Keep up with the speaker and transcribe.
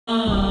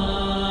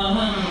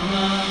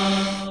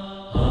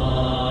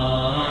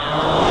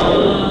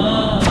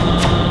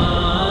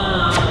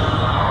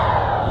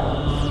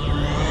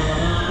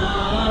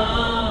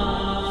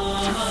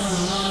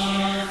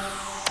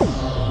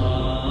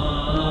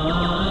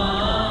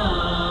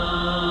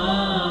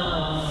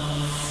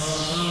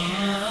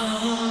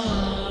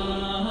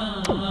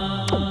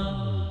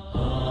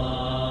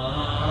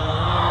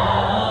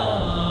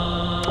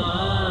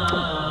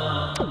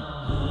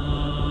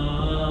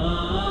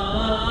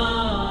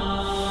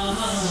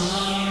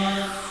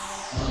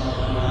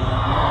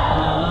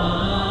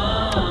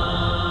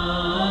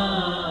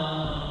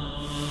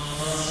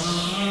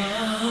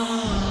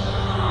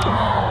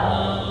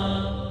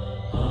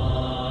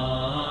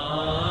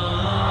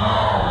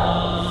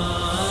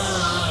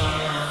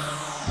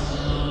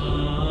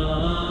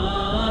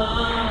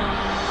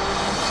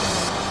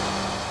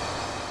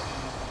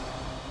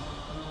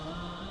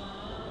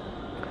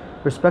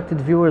Respected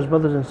viewers,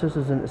 brothers and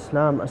sisters in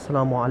Islam,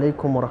 Assalamu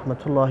alaikum wa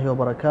rahmatullahi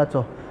wa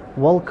barakatuh.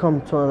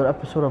 Welcome to another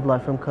episode of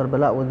Live from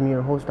Karbala with me,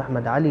 your host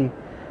Ahmad Ali.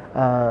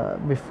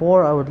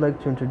 Before I would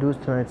like to introduce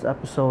tonight's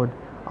episode,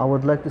 I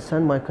would like to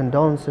send my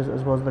condolences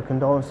as well as the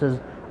condolences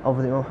of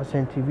the Imam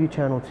Hussein TV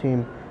channel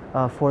team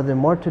for the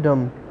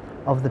martyrdom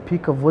of the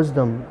peak of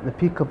wisdom, the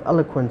peak of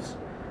eloquence,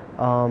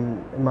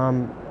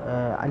 Imam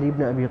Ali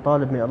ibn Abi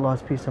Talib, may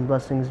Allah's peace and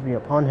blessings be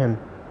upon him.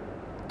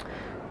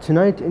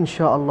 Tonight,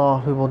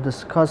 inshaAllah, we will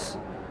discuss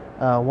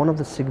one of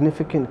the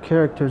significant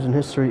characters in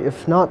history,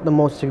 if not the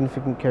most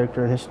significant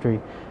character in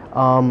history.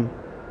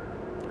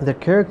 The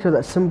character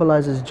that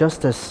symbolizes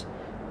justice,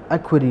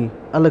 equity,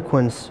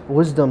 eloquence,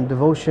 wisdom,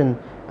 devotion,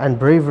 and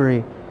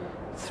bravery.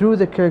 Through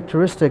the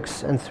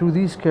characteristics and through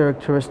these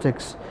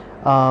characteristics,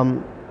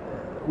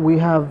 we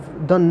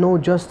have done no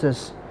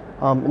justice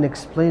in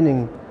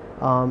explaining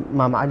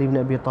Imam Ali ibn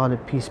Abi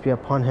Talib, peace be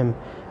upon him.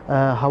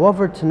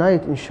 However,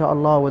 tonight,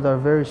 inshallah, with our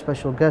very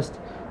special guest,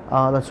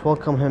 let's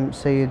welcome him,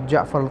 Sayyid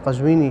Jafar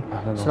Al-Qazwini.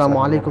 Assalamu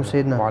alaikum,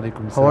 Sayyidina.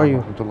 How are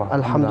you?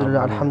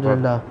 Alhamdulillah,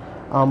 alhamdulillah.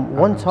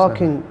 When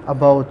talking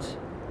about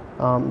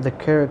the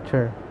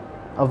character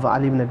of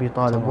Ali ibn Abi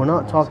Talib, we're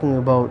not talking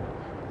about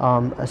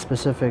a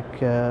specific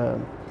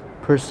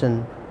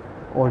person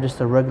or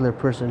just a regular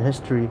person in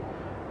history.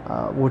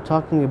 We're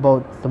talking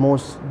about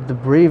the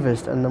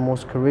bravest and the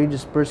most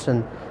courageous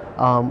person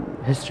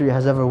history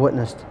has ever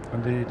witnessed.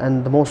 Indeed.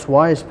 And the most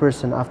wise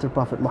person after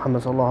Prophet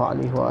Muhammad sallallahu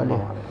alaihi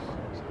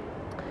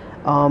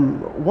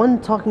wasallam. When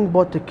talking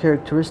about the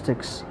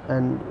characteristics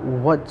and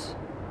what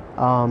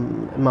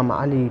Imam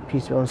Ali,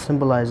 peace be upon him,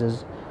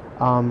 symbolizes,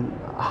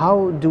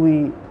 how do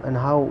we and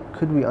how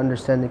could we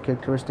understand the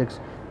characteristics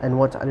and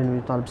what Ali ibn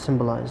Abi Talib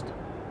symbolized?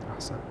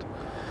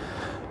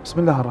 بسم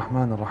الله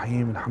الرحمن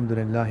الرحيم الحمد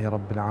لله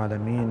رب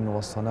العالمين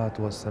والصلاة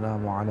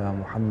والسلام على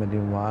محمد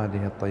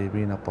وآله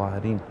الطيبين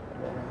الطاهرين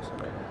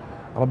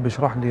رب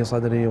اشرح لي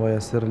صدري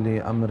ويسر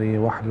لي أمري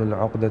واحلل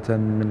عقدة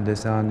من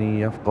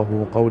لساني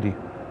يفقه قولي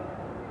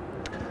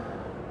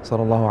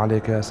صلى الله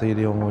عليك يا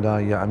سيدي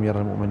ومولاي يا أمير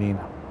المؤمنين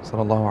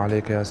صلى الله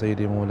عليك يا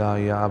سيدي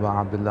مولاي يا أبا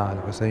عبد الله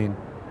الحسين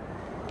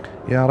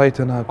يا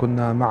ريتنا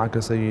كنا معك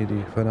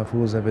سيدي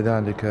فنفوز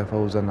بذلك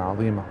فوزا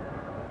عظيما.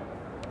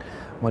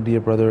 My dear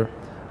brother,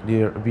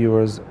 dear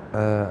viewers,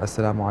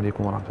 Assalamu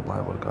alaikum wa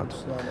rahmatullahi wa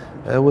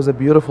barakatuh. It was a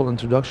beautiful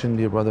introduction,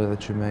 dear brother,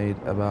 that you made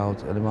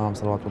about Imam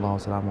salawatullah wa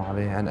salamu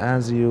alayhi. And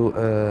as you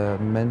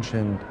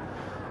mentioned,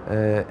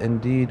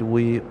 indeed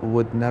we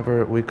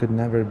could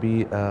never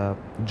be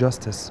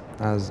justice,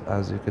 as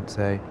you could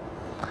say,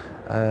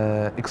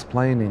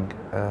 explaining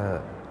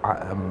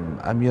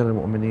Amir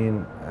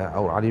al-Mu'mineen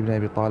or Ali ibn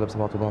Abi Talib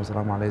salawatullah wa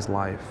salamu alayhi's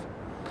life.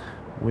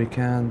 We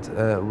can't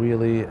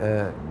really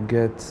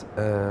get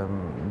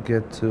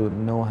to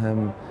know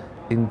him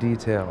in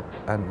detail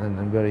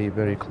and very,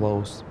 very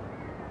close.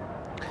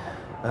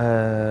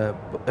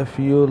 If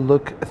you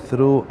look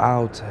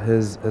throughout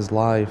his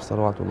life,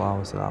 salawatullah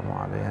wa salamu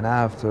alayhi, and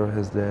after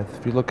his death,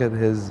 if you look at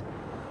his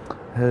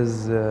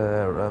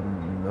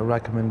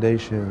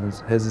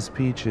recommendations, his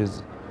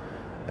speeches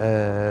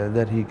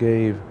that he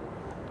gave,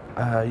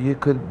 you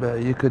could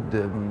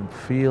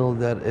feel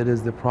that it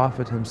is the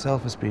Prophet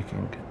himself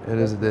speaking. It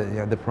is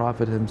the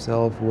Prophet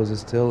himself was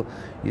still.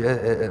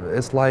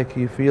 It's like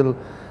you feel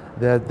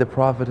that the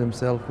Prophet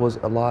himself was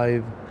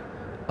alive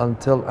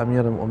until Amir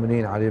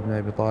al-Mu'mineen Ali ibn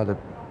Abi Talib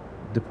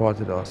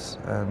departed us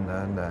and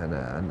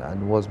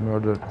was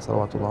murdered.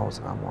 Salawatullah wa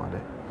salamu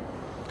alayhi.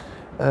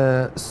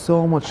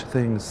 So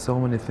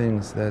many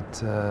things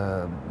that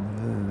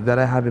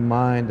I have in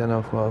mind, and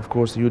of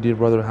course you, dear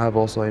brother, have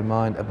also in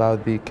mind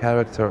about the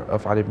character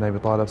of Ali ibn Abi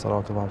Talib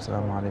sallallahu wa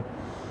sallam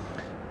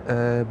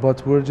alayhi.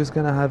 But we're just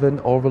gonna have an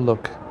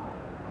overlook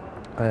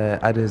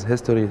at his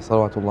history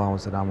sallallahu wa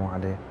sallam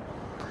alayhi.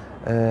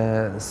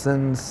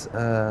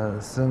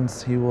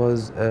 Since he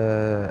was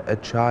a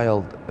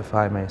child, if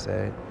I may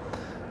say.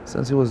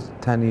 Since he was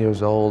 10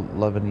 years old,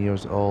 11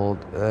 years old,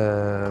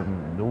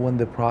 when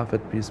the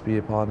Prophet, peace be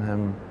upon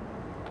him,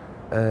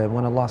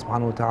 when Allah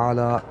subhanahu wa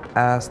ta'ala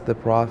asked the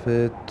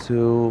Prophet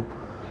to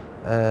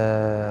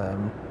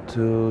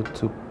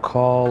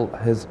call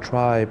his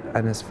tribe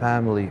and his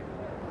family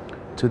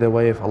to the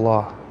way of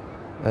Allah,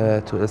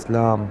 to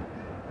Islam,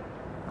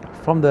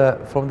 from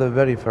the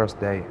very first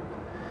day,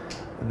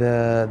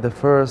 the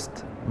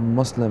first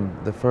Muslim,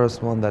 the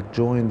first one that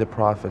joined the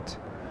Prophet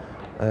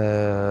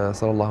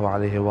sallallahu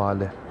alayhi wa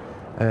alihi,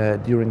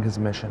 during his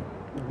mission.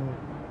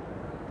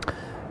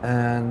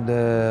 And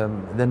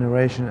the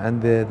narration and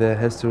the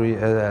history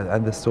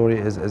and the story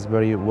is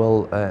very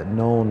well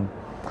known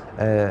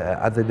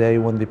at the day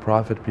when the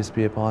Prophet, peace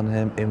be upon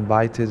him,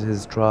 invited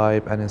his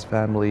tribe and his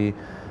family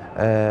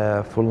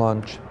for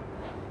lunch.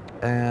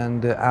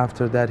 And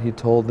after that he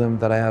told them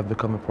that I have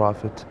become a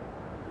prophet,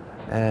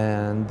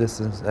 and this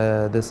is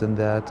this and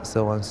that,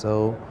 so and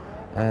so,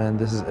 and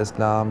this is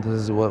Islam, this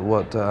is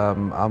what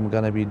I'm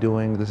gonna be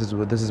doing, this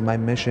is my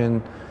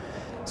mission.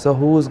 So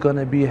who is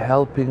gonna be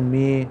helping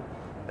me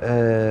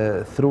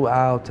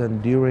throughout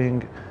and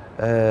during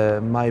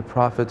my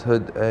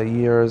prophethood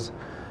years?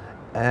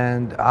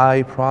 and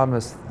I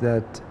promise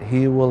that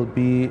he will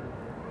be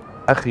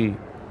أخي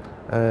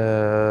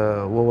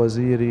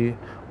ووزيري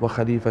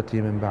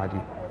وخليفتي من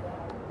بعدي.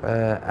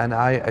 And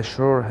I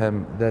assure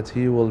him that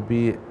he will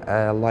be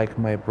like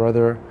my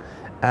brother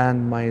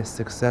and my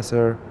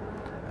successor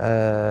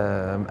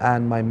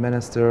and my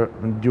minister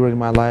during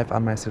my life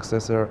and my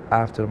successor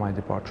after my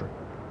departure.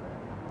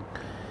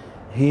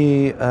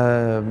 He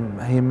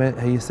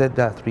said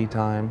that 3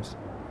 times,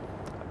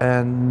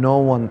 and no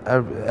one,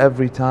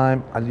 every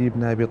time Ali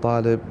ibn Abi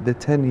Talib, the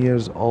 10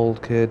 years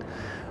old kid,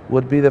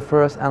 would be the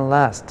first and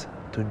last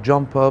to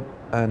jump up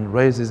and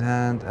raise his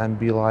hand and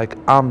be like,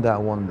 I'm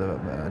that one, the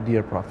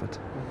dear Prophet.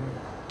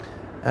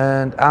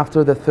 And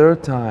after the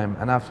 3rd time,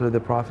 and after the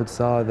Prophet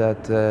saw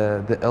that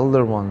the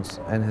elder ones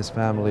in his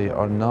family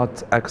are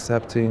not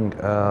accepting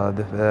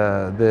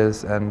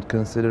this and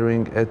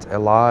considering it a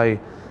lie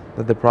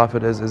that the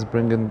Prophet is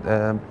bringing,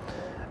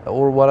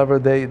 or whatever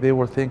they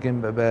were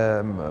thinking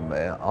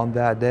on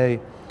that day,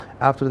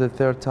 after the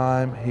 3rd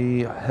time,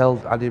 he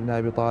held Ali ibn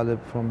Abi Talib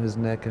from his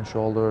neck and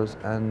shoulders,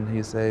 and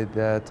he said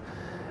that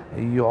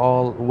you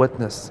all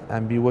witness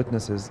and be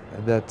witnesses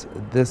that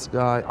this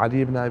guy,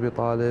 Ali ibn Abi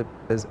Talib,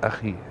 is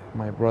akhi,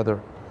 my brother,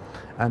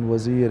 and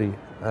waziri,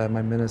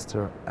 my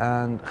minister,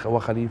 and wa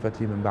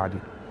khalifati min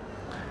ba'di.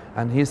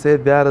 And he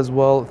said that as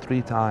well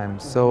 3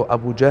 times. So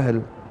Abu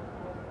Jahl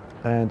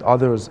and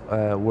others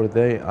were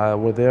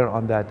there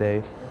on that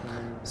day.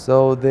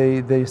 So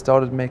they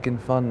started making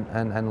fun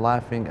and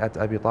laughing at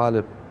Abi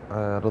Talib,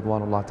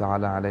 Ridwanullah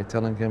ta'ala alayhi,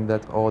 telling him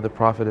that, oh, the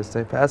Prophet is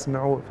saying,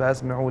 فَأَسْمِعُوا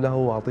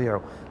لَهُ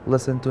وَأَطِيعُوا,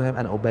 listen to him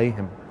and obey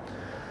him.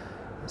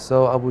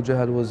 So Abu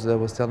Jahl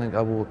was telling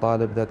Abu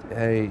Talib that,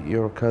 hey,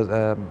 your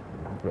cousin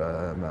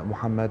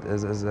Muhammad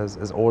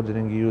is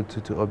ordering you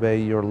to obey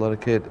your little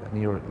kid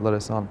and your little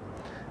son,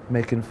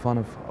 making fun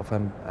of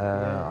him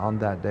on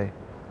that day.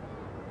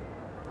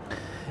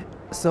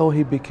 So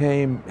he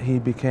became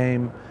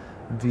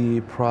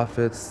the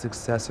Prophet's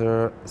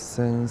successor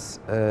since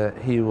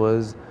he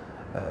was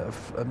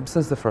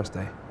since the first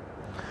day.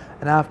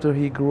 And after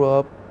he grew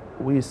up,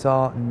 we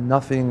saw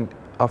nothing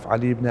of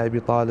Ali ibn Abi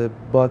Talib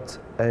but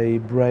a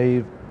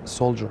brave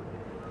soldier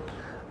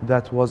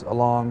that was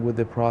along with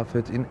the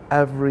Prophet in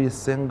every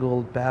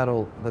single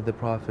battle that the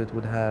Prophet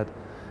would have,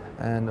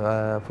 and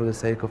for the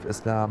sake of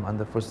Islam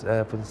and for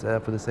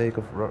the sake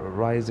of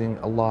rising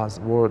Allah's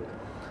word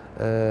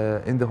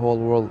in the whole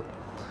world.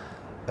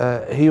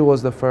 He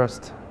was the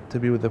first to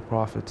be with the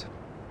Prophet.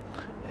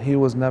 He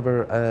was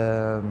never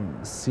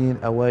seen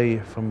away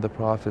from the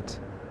Prophet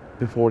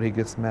before he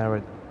gets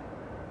married.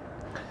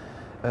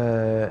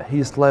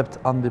 He slept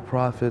on the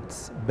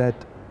Prophet's bed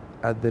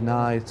at the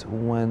night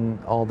when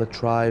all the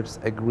tribes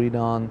agreed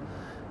on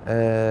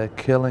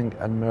killing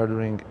and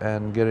murdering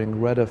and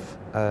getting rid of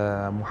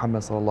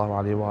Muhammad sallallahu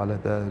alaihi wa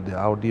sallam,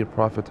 our dear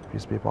Prophet,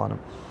 peace be upon him,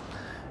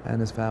 and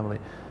his family.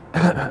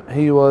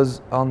 He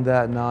was on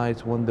that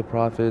night when the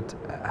Prophet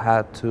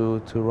had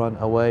to run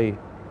away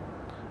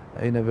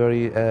in a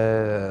very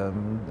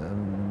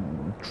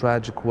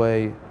tragic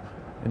way,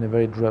 in a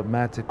very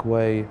dramatic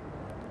way.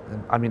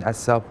 I mean, at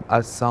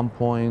some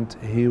point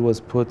he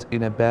was put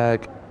in a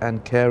bag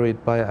and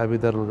carried by Abu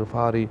Dharr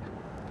al-Ghifari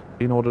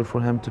in order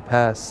for him to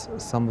pass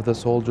some of the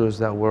soldiers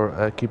that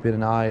were keeping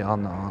an eye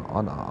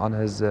on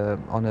his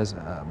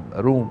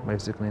room,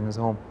 basically in his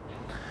home.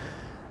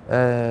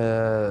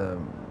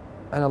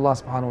 And Allah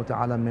subhanahu wa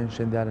ta'ala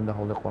mentioned that in the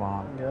Holy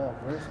Quran. Yeah,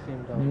 verse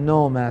came down.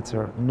 No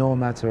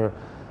matter.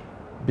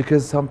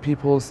 Because some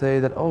people say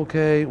that,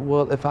 okay,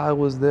 well, if I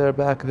was there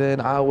back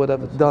then, I would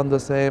have done the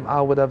same, I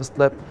would have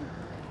slept.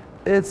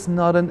 It's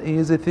not an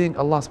easy thing.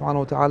 Allah subhanahu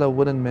wa ta'ala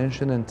wouldn't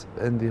mention it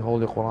in the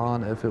Holy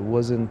Quran if it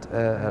wasn't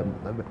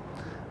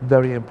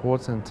very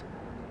important.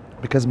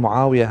 Because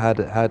Muawiyah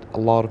had a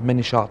lot of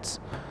many shots,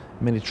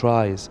 many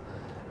tries.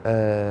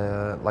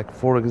 Like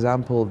for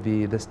example,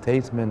 the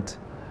statement,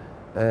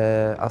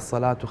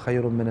 as-salatu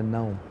khayrun min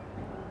al-nawm,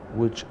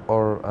 which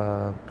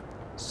our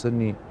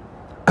Sunni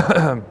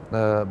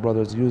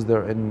brothers use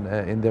there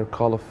in their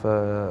call of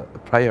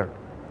prayer,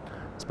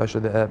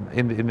 especially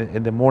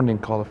in the morning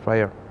call of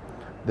prayer.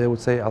 They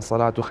would say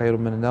as-salatu khayrun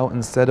min al-nawm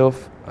instead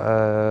of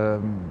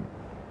hayya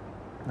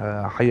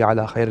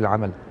ala khayr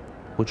al-amal,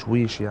 which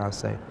we Shia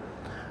say.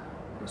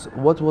 So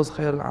what was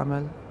khayr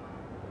al-amal?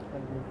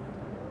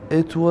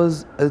 It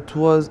was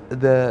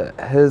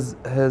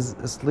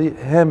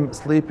him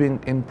sleeping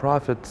in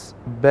Prophet's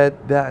bed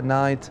that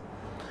night.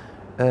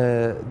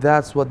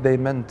 That's what they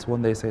meant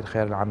when they said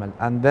khair al-amal.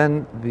 And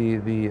then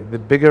the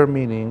bigger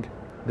meaning,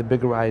 the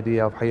bigger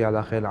idea of hayya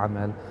ala khair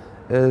al-amal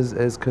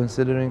is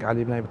considering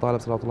Ali ibn Abi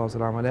Talib sallallahu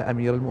alayhi wa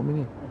Amir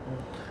al-Mu'mineen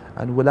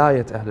and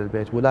wilayat Ahl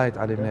al-Bayt, wilayat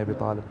Ali ibn Abi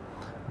Talib.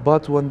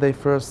 But when they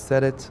first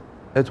said it,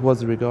 it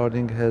was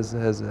regarding his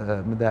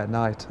that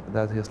night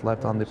that he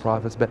slept on the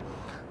Prophet's bed.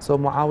 So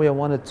Muawiyah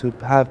wanted to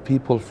have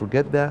people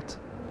forget that,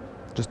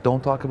 just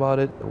don't talk about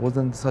it. It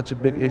wasn't such a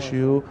big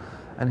issue,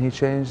 and he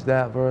changed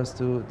that verse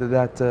to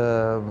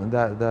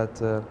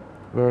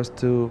verse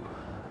to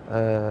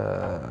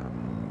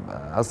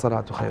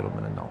as-salatu khayrun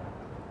min an-nawm.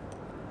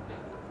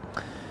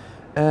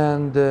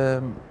 And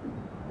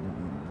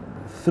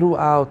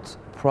throughout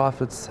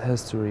Prophet's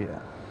history,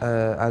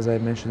 as I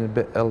mentioned a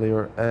bit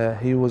earlier,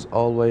 he was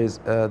always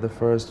the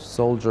first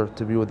soldier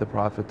to be with the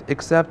Prophet,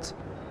 except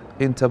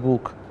in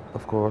Tabuk,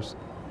 of course,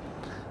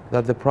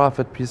 that the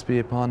Prophet, peace be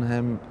upon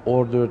him,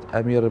 ordered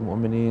Amir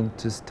al-Mu'mineen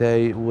to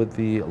stay with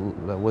the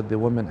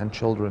women and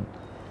children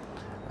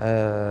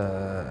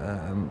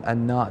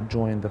and not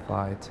join the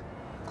fight.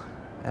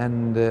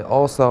 And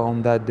also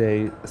on that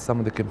day, some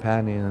of the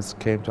companions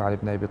came to Ali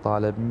ibn Abi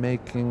Talib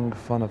making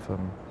fun of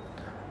him,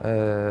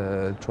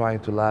 trying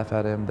to laugh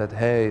at him that,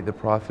 hey, the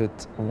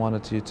Prophet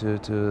wanted you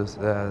to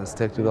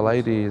stick to the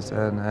ladies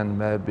and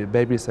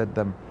babysit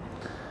them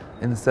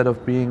instead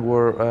of being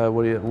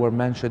where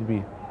men should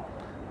be.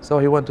 So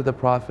he went to the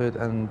Prophet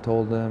and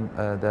told him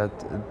that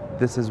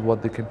this is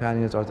what the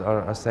companions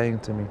are saying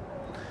to me.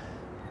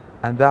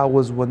 And that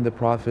was when the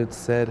Prophet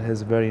said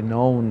his very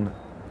known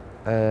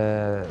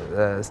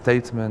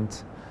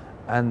statement,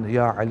 and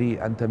Ya Ali,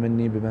 anta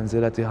minni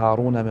bimanzilati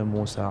Haruna min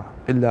Musa,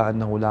 illa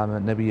annahu la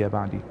nabiyya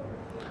ba'di.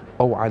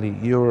 Oh Ali,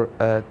 you're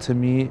to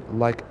me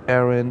like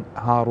Aaron,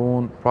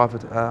 Harun,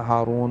 Prophet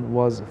Harun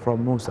was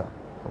from Musa,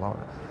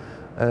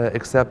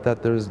 except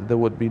that there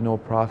would be no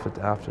prophet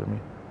after me.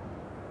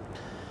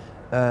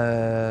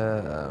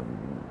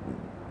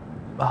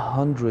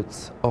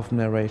 Hundreds of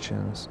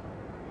narrations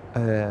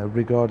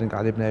regarding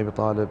Ali ibn Abi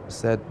Talib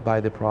said by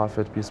the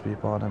Prophet, peace be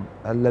upon him,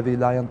 الذي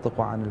لا ينطق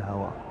عن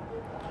الهوى,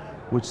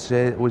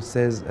 which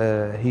says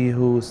he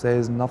who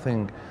says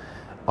nothing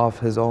of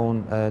his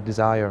own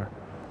desire,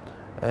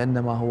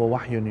 إنما هو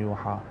وحي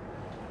يوحى.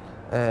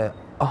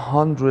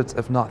 Hundreds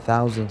if not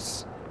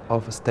thousands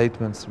of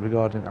statements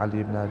regarding Ali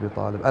ibn Abi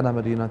Talib. أنا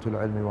مدينة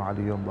العلم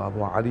وعلي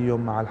بابها, علي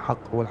مع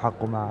الحق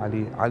والحق مع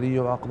علي, علي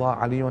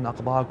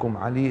أقضاكم.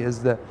 Ali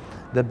is the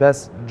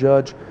best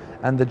judge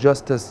and the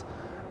justice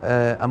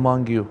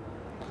among you.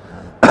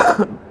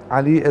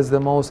 Ali is the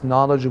most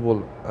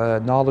knowledgeable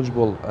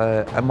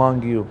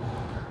among you.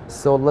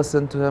 So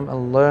listen to him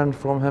and learn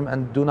from him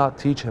and do not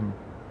teach him.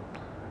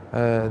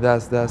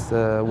 That's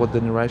what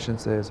the narration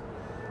says.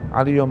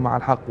 علي مع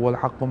الحق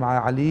والحق مع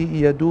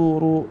علي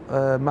يدور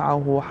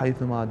معه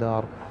حيثما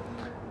دار.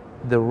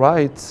 The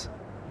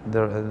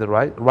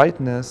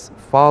rightness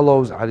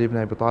follows Ali ibn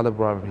Abi Talib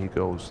wherever he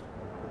goes,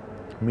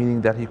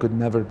 meaning that he could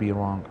never be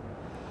wrong.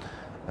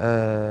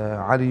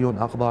 علي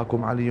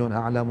أقضاكم علي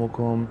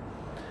أعلمكم.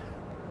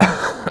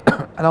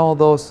 And all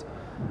those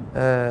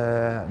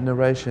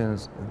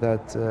narrations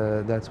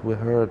that we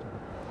heard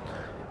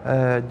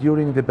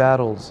during the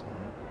battles,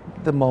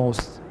 the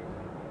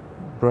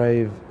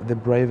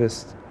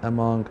bravest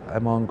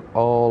among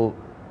all,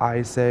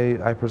 I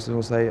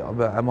personally say,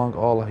 among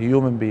all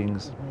human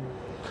beings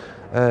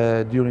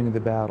during the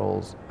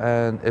battles.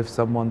 And if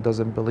someone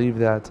doesn't believe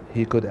that,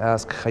 he could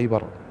ask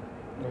Khaybar.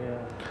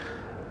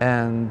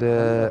 And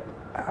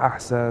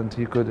Ahsan,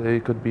 he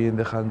could be in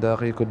the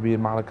Khandaq, he could be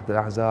in Ma'rakat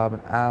al-Ahzab,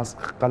 and ask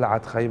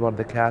Qal'at Khaybar,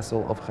 the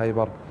castle of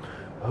Khaybar,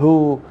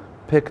 who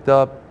picked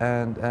up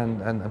and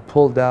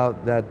pulled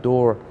out that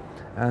door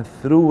and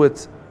threw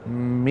it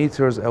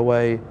meters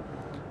away,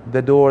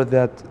 the door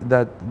that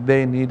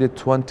they needed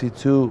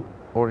 22,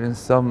 or in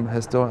some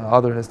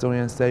other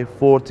historians say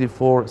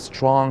 44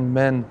 strong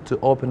men to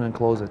open and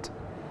close it.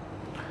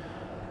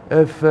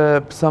 If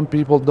some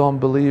people don't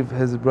believe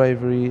his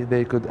bravery,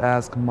 they could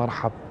ask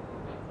Marhab,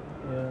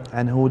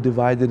 and who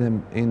divided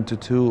him into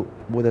two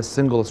with a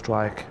single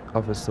strike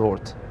of a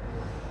sword.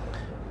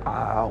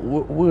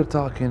 We're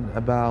talking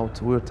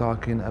about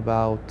an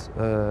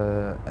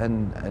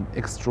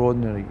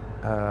extraordinary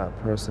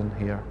person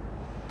here,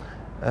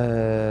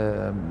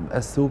 a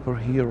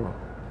superhero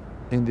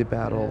in the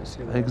battles.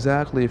 Yes,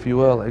 exactly, if you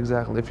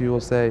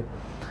will say,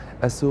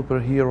 a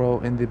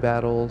superhero in the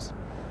battles,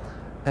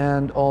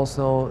 and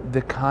also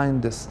the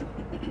kindest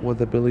with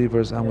the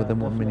believers and with the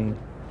mu'mineen,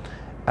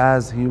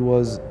 as he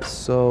was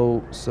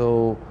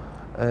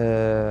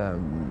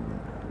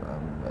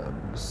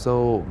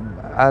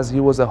as he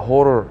was a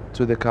horror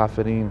to the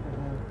kafirin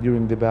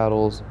during the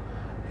battles.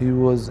 He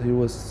was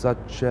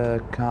such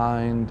a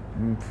kind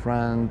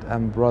friend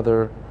and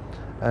brother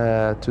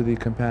to the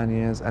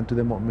companions and to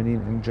the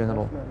mu'mineen in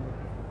general.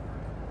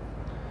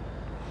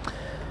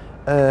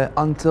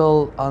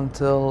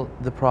 Until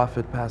the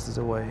Prophet passes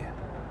away,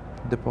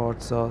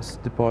 departs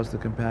the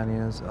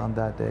companions on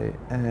that day.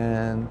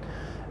 And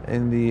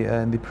in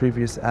the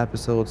previous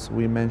episodes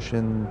we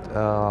mentioned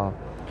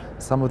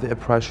some of the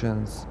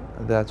oppressions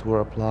that were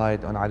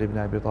applied on Ali ibn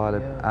Abi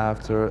Talib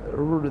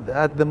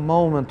at the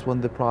moment when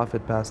the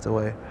Prophet passed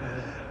away,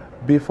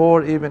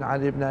 before even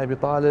Ali ibn Abi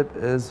Talib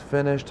is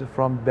finished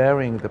from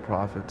burying the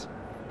Prophet,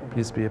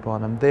 peace be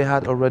upon him. They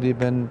had already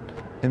been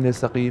in the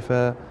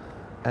Saqifa,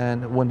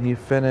 and when he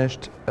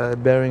finished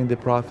burying the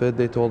Prophet,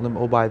 they told him,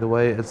 oh, by the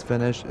way, it's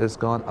finished, it's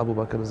gone, Abu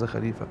Bakr is the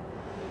Khalifa.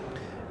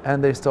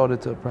 And they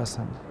started to oppress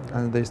him,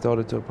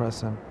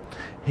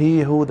 He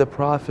who the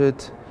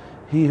Prophet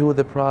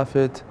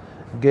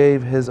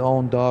gave his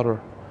own daughter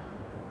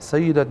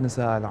سيدة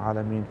نساء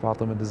العالمين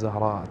فاطمة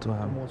الزهراء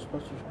تهم. Most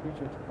precious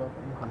creature to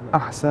Prophet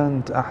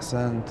Muhammad.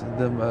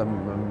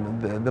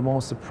 أحسنت, the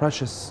most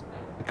precious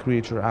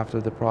creature after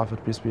the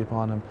Prophet, peace be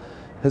upon him,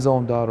 his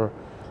own daughter.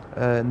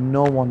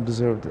 No one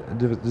deserved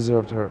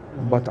her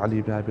but Ali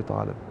ibn Abi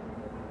Talib,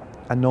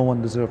 and no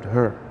one deserved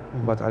her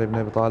but Ali ibn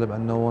Abi Talib,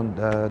 and no one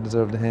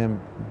deserved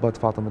him but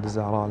Fatima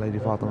al-Zahra, Lady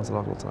Fatima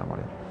sallallahu alaihi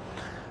wasallam.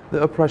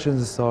 The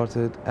oppressions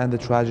started, and the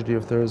tragedy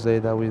of Thursday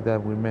that we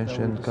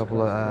mentioned,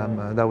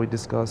 that we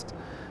discussed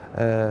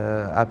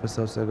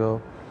episodes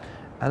ago,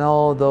 and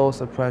all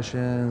those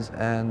oppressions,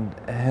 and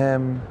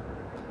him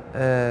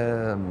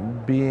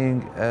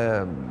being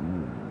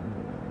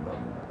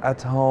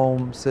at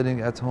home,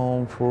 sitting at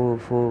home for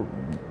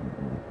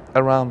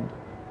around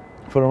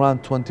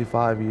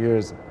 25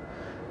 years.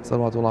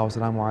 Salawatullah wa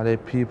salamu alayhi.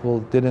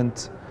 People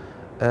didn't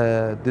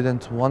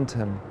want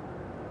him.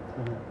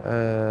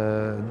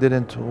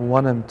 Didn't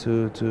want him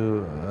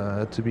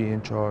to be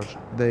in charge.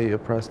 They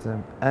oppressed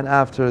him, and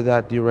after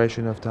that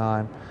duration of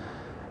time,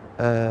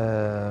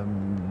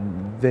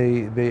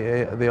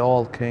 they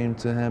all came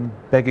to him,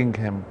 begging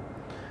him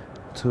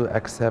to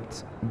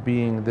accept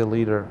being the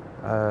leader.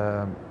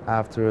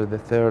 After the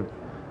third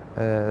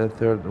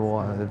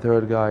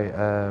guy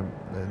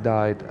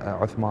died,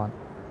 Uthman.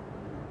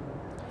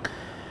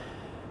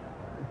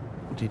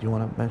 Did you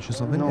want to mention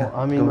something? No, Yeah,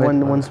 I mean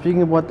when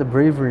speaking about the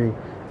bravery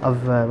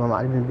of Imam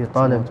Ali ibn Abi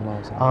Talib,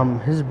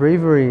 his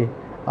bravery,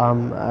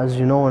 as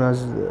you know and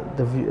as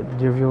the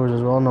dear viewers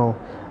as well know,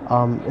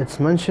 it's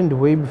mentioned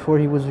way before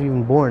he was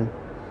even born.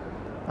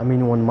 I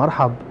mean when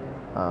Marhab,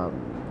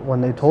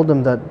 when they told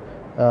him that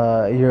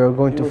you're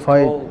going to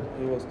fight,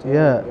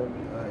 yeah,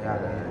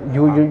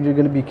 you're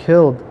going to be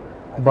killed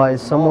by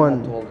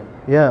someone,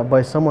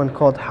 by someone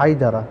called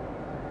Haidara.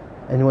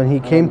 And when he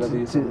came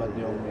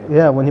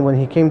when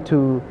he came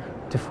to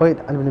fight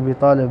Ali ibn Abi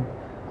Talib,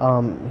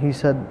 he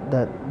said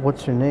that,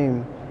 what's your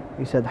name?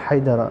 He said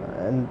Haidara,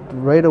 and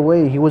right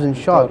away he was in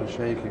shock.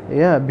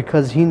 Yeah,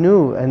 because he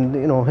knew, and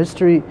you know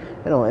history,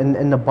 you know,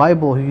 in the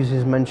Bible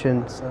he's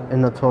mentioned,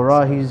 in the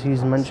Torah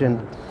he's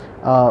mentioned.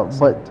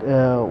 But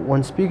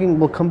when speaking,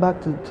 we'll come back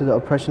to the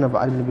oppression of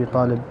Ali ibn Abi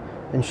Talib,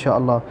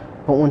 inshallah.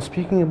 But when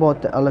speaking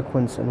about the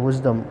eloquence and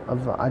wisdom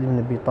of Ali ibn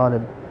Abi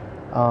Talib,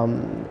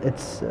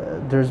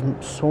 there's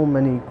so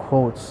many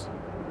quotes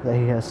that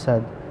he has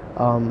said.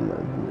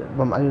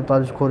 Imam Ali ibn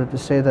Talib is quoted to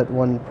say that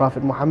when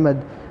Prophet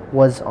Muhammad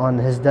was on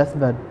his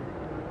deathbed,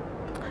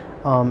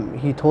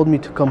 he told me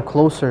to come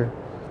closer,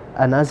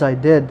 and as I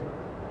did,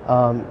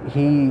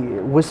 he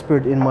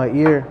whispered in my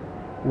ear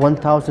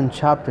 1,000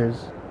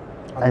 chapters.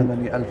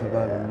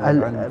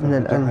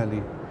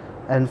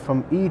 And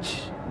from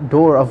each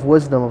door of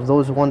wisdom of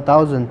those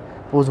 1,000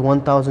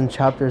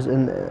 chapters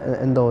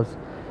in those.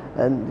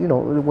 And you know,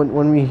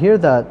 when we hear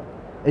that,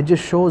 it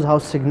just shows how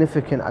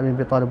significant Ali ibn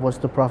Abi Talib was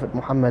to Prophet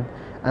Muhammad,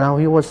 and how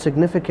he was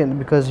significant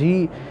because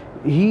he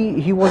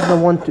was the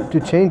one to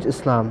change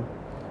Islam.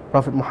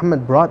 Prophet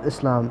Muhammad brought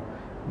Islam,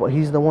 but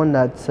he's the one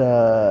that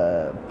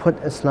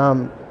put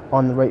Islam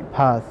on the right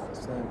path.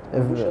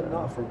 We should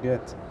not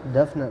forget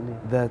definitely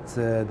that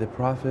the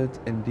Prophet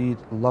indeed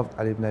loved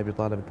Ali ibn Abi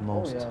Talib the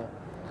most. Oh, yeah.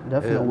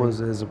 Definitely. It was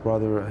his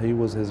brother. He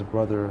was his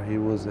brother. He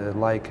was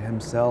like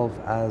himself,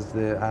 as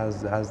the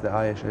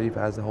ayah Sharif,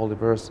 as the holy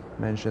verse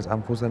mentions,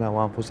 "Anfusana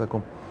wa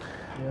anfusakum."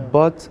 Yeah.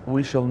 But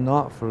we shall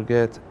not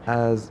forget,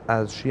 as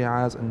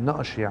Shi'as and not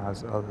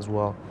Shi'as as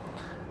well,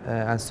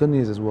 and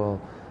Sunnis as well,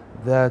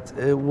 that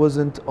it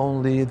wasn't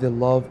only the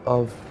love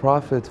of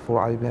Prophet for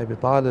Ali ibn Abi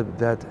Talib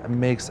that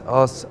makes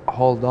us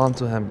hold on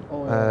to him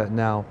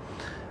now.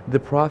 The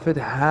Prophet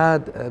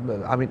had,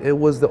 I mean, it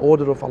was the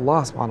order of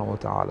Allah subhanahu wa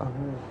ta'ala.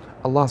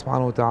 Allah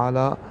subhanahu wa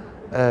ta'ala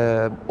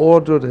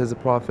ordered his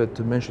Prophet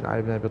to mention Ali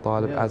ibn Abi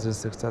Talib as his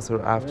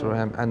successor after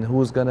him, and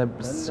who's gonna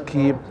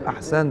keep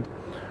ahsant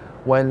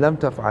وَإِن لَمْ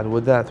تَفْعَلْ,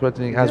 with that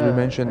threatening, as we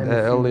mentioned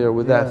earlier,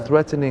 with that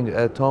threatening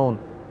tone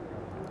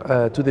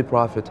to the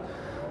Prophet.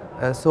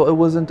 So it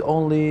wasn't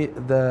only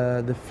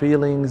the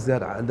feelings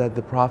that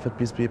the Prophet,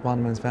 peace be upon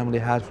him, and his family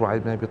had for Ali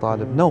ibn Abi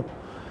Talib. No,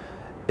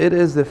 it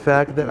is the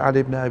fact that Ali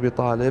ibn Abi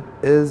Talib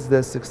is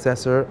the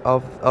successor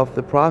of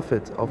the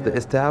Prophet, of the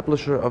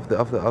establisher of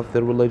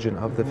the religion,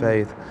 of the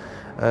faith,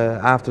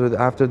 after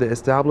the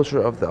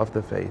establisher of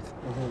the faith.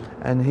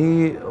 And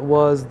he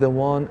was the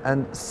one,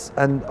 and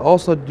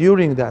also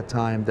during that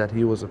time that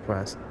he was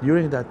oppressed,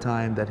 during that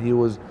time that he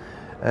was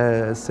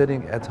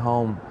sitting at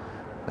home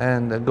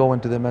and going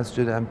to the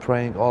masjid and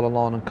praying all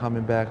alone and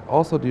coming back.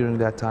 Also during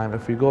that time,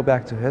 if we go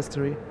back to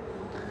history,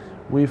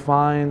 we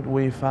found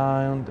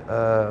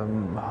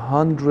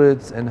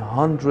hundreds and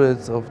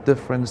hundreds of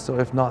different, so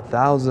if not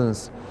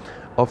thousands,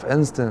 of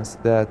instances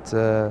that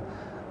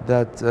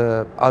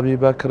Abu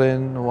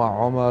Bakr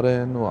wa Umar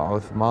wa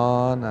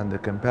Uthman and the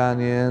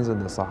companions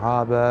and the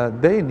Sahaba,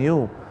 they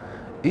knew,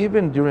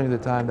 even during the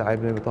time that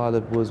Ibn Abi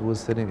Talib was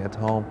sitting at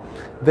home,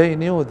 they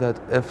knew that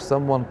if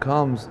someone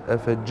comes,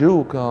 if a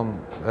Jew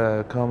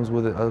comes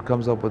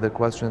up with a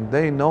question,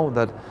 they know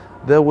that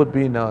there would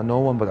be no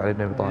one but Ali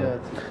ibn Abi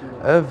Talib.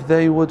 If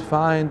they would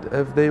find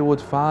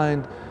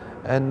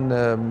and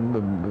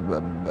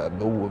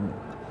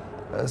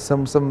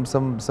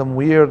some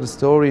weird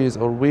stories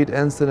or weird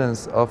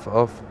incidents of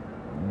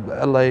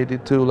a lady,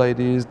 two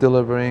ladies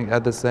delivering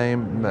at the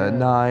same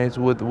night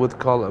with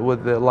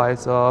the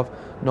lights off,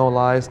 no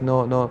lights,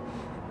 no.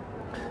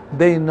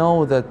 They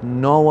know that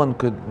no one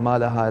could ما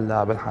لها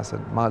إلا بالحسن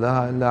ما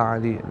لها إلا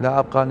علي لا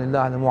أبقى لله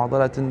على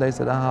معضلة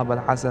ليس لها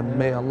بالحسن.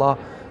 May Allah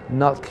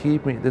not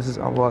keep me. This is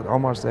what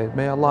Omar said.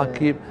 May Allah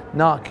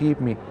not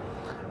keep me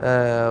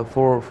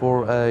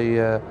for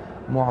a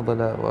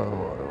معضلة.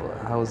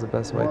 How is the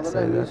best way to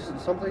say that?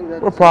 Something that's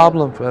for a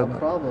problem.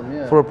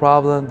 For a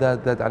problem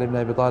that Ali ibn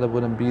Abi Talib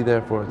wouldn't be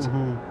there for it.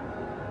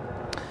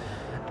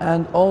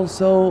 And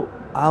also,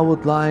 I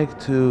would like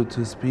to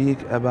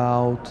speak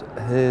about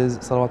his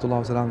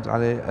salawatullah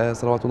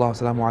wa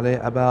salamu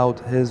alayhi, about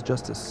his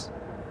justice,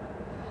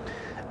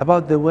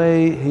 about the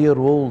way he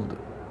ruled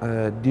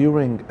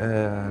during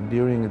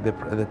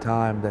the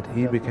time that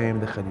he became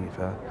the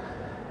Khalifa,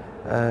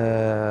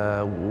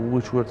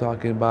 which we're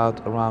talking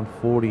about around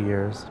 40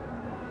 years.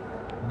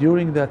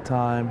 During that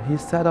time, he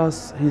set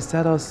us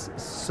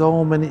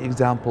so many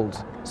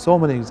examples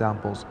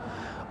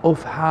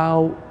of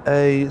how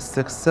a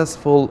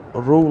successful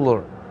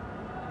ruler,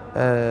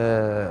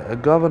 a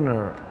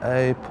governor,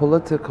 a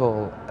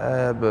political,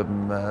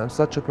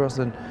 such a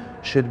person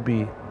should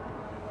be.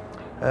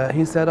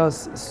 He set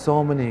us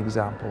so many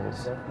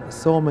examples.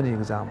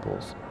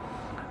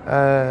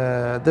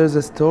 There's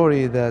a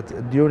story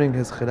that during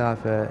his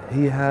Khilafah,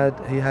 he had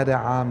a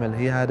amil,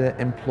 he had an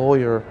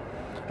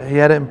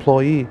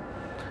employee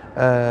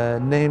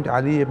named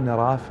Ali ibn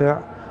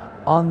Rafi'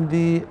 on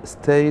the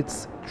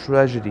state's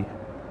treasury.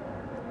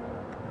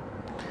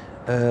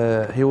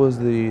 He was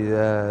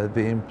the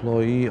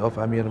employee of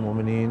Amir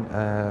al-Mu'mineen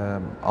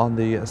on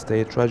the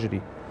state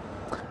treasury.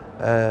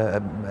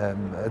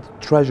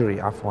 Treasury,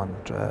 afwan.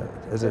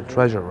 Is it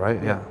treasure,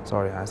 right? Yeah,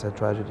 sorry, I said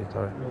tragedy,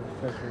 sorry.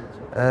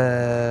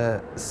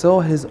 So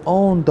his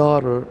own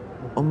daughter,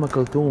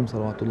 Kulthum,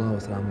 salawatullah wa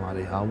salamu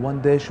alayha, one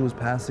day she was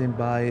passing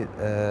by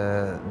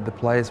the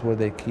place where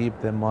they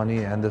keep the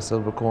money and the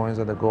silver coins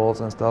and the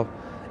golds and stuff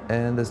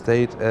in the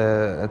state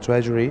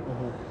treasury.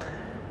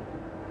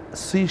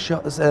 She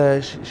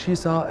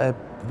saw a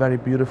very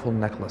beautiful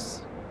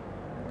necklace,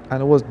 and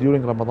it was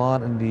during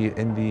Ramadan in the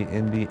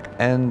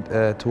end,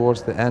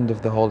 towards the end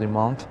of the holy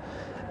month,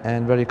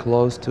 and very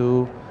close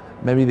to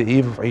maybe the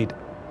eve of Eid.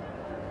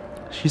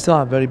 She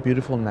saw a very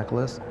beautiful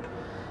necklace,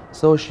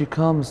 so she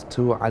comes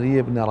to Ali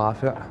ibn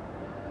Rafi',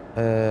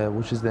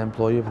 which is the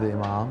employee of the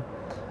Imam,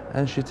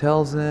 and she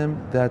tells him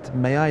that,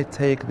 may I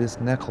take this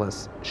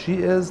necklace? She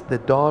is the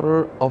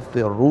daughter of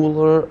the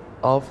ruler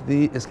of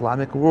the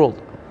Islamic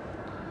world.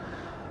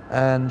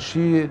 And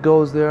she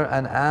goes there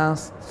and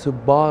asks to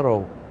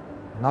borrow,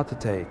 not to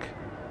take,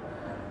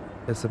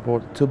 it's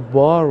important, to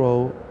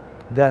borrow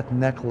that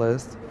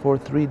necklace for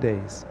 3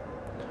 days.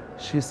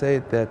 She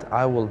said that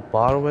I will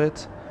borrow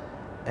it,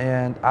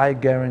 and I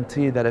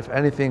guarantee that if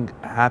anything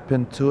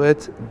happened to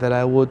it, that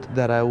I would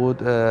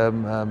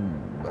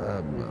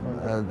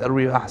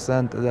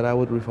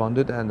refund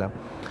it, and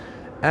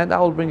I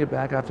will bring it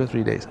back after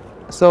 3 days.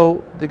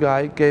 So the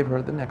guy gave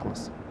her the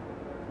necklace.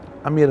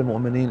 Amir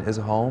al-Mu'mineen is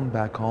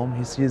back home.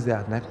 He sees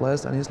that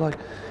necklace and he's like,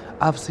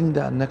 I've seen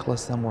that necklace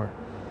somewhere.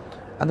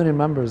 And then he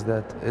remembers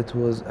that it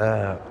was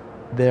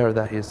there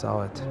that he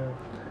saw it. Yeah.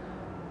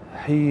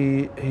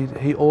 He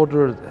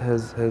ordered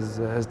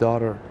his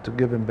daughter to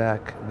give him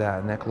back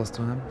that necklace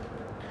to him.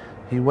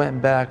 He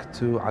went back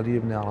to Ali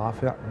ibn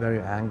Rafi'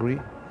 very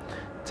angry,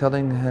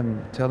 telling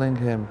him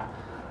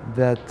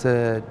that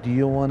do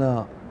you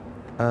wanna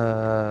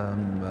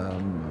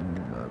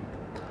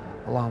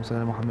Allahumma salli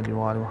ala Muhammad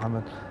wa ali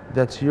Muhammad,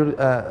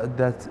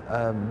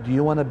 do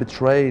you want to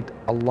betray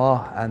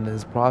Allah and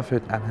His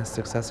Prophet and His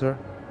successor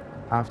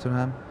after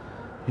him?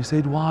 He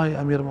said, why,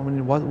 Amir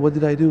al-Mu'mineen, what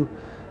did I do?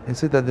 He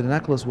said that the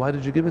necklace, why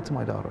did you give it to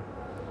my daughter?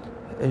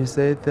 He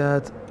said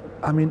that,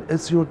 I mean,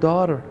 it's your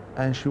daughter,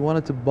 and she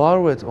wanted to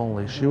borrow it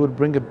only. She would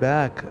bring it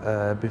back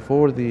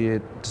before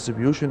the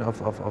distribution of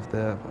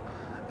the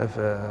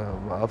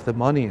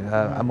money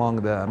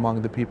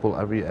among the people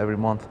every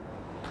month.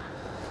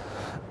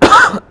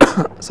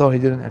 So he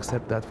didn't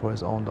accept that for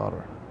his own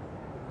daughter.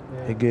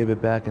 Yeah. He gave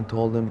it back and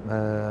told him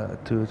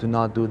to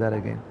not do that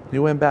again. He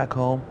went back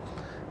home.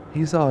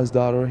 He saw his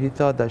daughter. He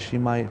thought that she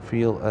might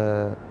feel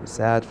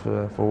sad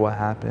for what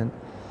happened.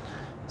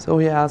 So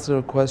he asked her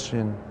a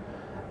question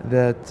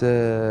that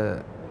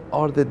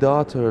are the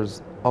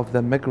daughters of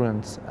the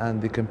migrants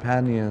and the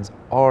companions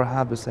all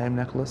have the same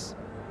necklace?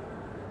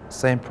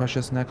 Same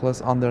precious necklace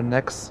on their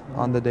necks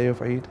on the day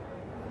of Eid?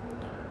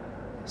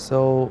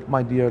 So,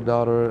 my dear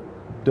daughter,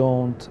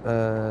 don't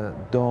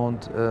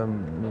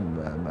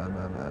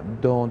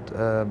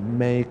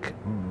make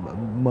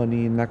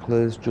money,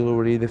 necklace,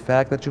 jewelry. The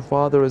fact that your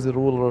father is a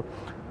ruler,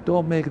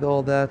 don't make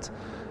all that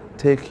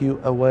take you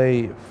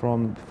away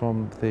from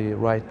the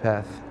right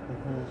path.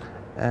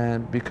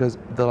 And because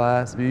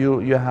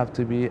you have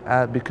to be,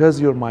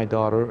 because you're my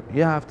daughter,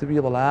 you have to be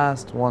the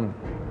last one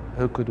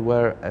who could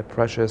wear a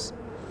precious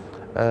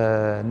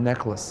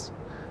necklace,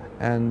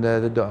 and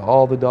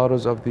all the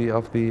daughters of the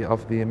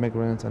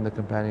immigrants and the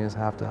companions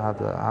have to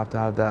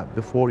have that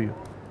before you.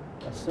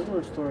 A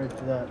similar story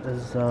to that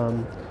is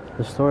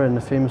the story and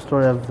the famous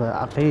story of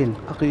Aqil.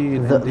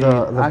 Aqil, The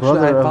actually,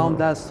 brother I of, found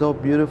that so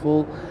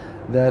beautiful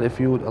that if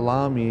you would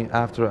allow me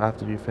after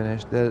you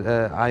finish,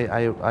 that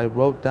I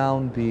wrote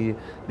down the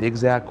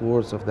exact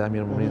words of the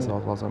Amir al-Mu'mineen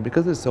Sallallahu Alaihi Wasallam,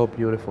 because they're so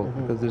beautiful,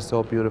 because they're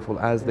so beautiful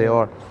as they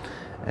are.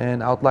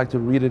 And I would like to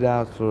read it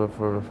out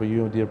for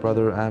you, dear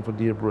brother, and for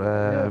dear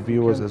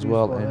viewers as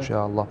well,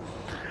 inshallah.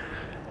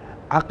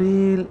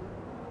 Aqil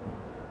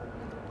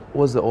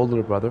was the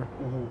older brother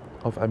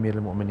of Amir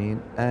al-Mu'mineen,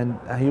 and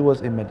he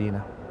was in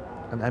Medina.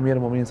 And Amir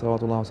al-Mu'mineen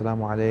sallallahu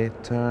alayhi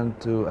turned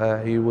to,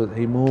 he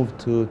moved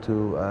to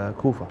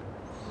Kufa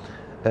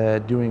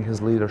during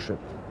his leadership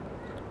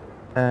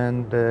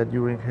and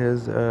during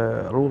his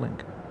ruling.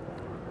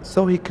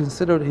 So he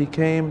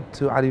came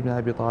to Ali ibn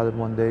Abi Talib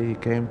one day. He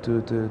came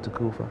to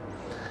Kufa,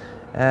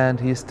 and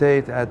he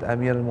stayed at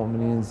Amir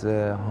al-Mu'mineen's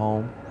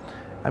home.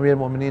 Amir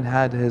al-Mu'mineen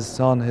had his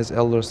son, his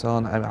elder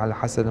son,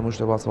 Al-Hasan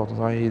al-Mujtaba,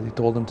 he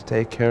told him to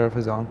take care of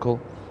his uncle,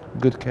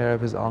 good care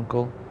of his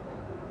uncle,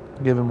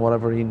 give him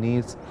whatever he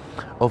needs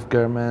of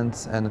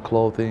garments and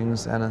clothing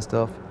and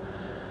stuff.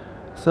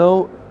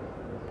 So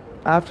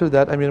after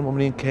that, Amir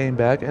al-Mu'mineen came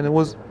back, and it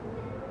was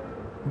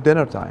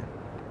dinner time.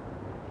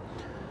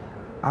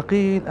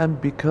 Aqil, and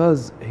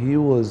because he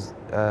was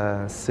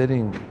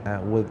sitting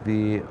with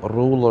the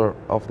ruler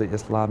of the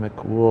Islamic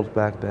world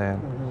back then,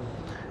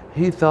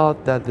 he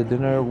thought that the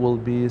dinner will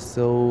be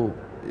so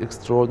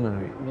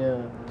extraordinary.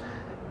 Yeah.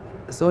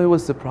 So he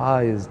was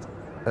surprised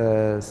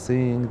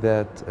seeing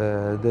that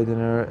the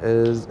dinner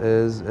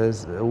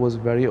was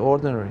very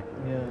ordinary.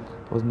 Yeah.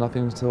 There was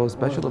nothing so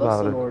special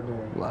about it,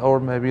 ordinary. or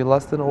maybe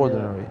less than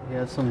ordinary. Yeah. He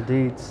had some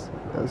dates,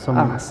 some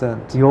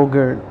Ahsant.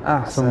 yogurt,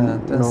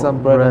 Ahsant, and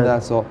some bread, and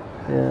that's all.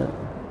 Yeah.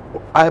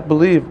 I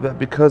believe that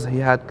because he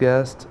had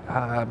guests,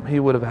 he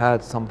would have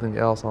had something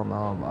else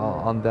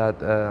on that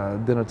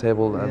dinner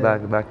table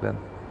back then,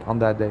 on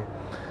that day.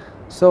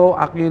 So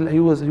Aqil,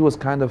 he was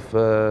kind of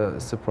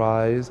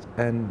surprised,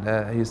 and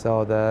he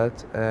saw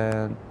that,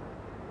 and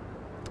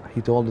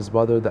he told his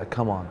brother that,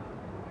 come on,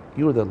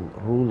 you're the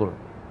ruler,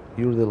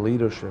 you're the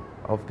leadership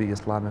of the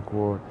Islamic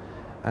world,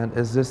 and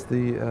is this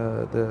the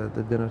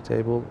dinner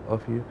table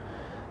of you?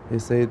 He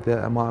said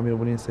that Imam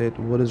Ali said,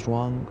 what is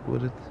wrong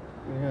with it?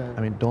 Yeah.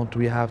 I mean, don't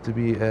we have to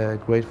be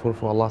grateful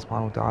for Allah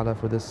subhanahu wa ta'ala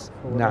for this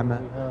ni'mah?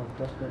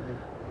 Definitely.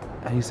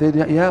 And he said,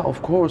 yeah,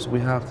 of course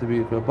we have to be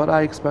grateful, but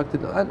I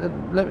expected,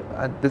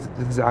 this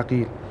is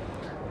Aqil.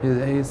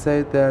 He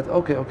said that,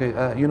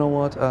 okay, you know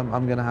what,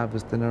 I'm gonna have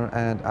this dinner,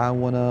 and I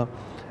wanna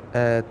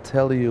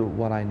tell you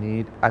what I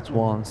need at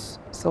once,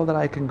 so that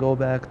I can go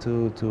back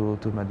to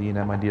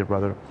Medina, my dear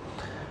brother.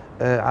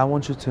 I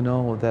want you to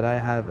know that I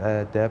have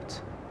a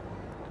debt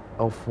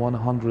of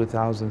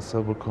 100,000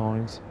 silver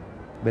coins.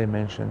 They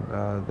mentioned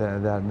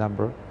that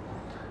number.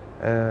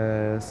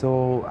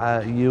 So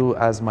you,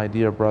 as my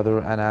dear brother,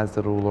 and as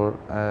the ruler,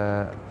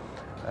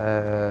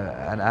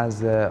 and as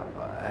the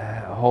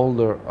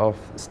holder of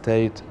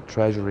state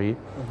treasury,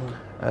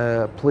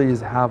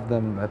 please have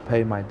them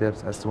pay my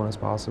debts as soon as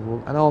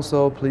possible. And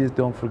also, please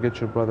don't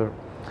forget your brother,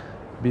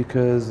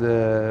 because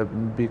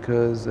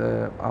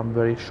I'm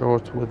very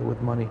short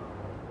with money.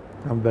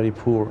 I'm very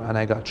poor, and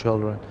I got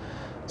children.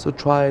 So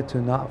try to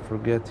not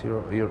forget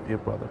your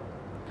brother.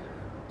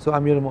 So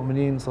Amir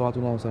al-Mu'mineen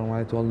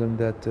sallallahu told him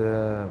that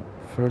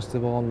first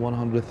of all,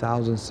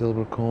 100,000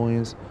 silver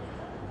coins,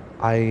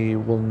 I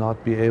will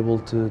not be able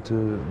to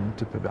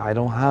I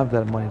don't have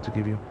that money to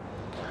give you.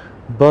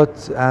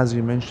 But as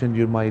you mentioned,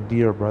 you're my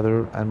dear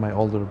brother and my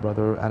older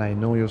brother, and I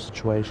know your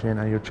situation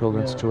and your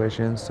children's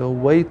situation. So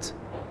wait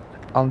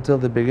until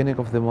the beginning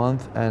of the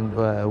month, and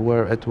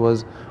when it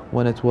was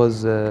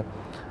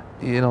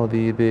you know,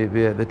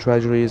 the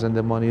treasuries and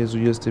the monies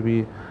used to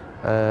be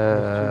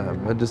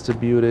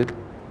distributed.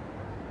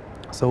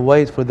 So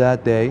wait for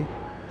that day,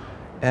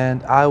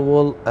 and I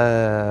will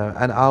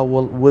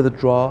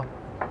withdraw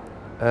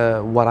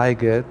what I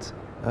get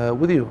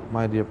with you,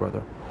 my dear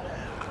brother.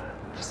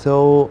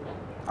 So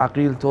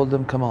Aqil told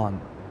them, come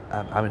on,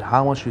 I mean,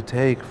 how much you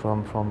take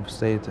from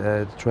state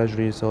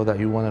treasury, so that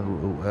you want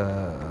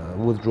to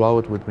withdraw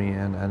it with me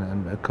and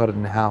cut it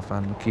in half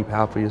and keep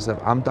half for yourself?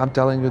 I'm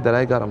telling you that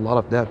I got a lot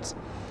of debts,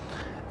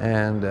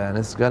 and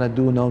it's gonna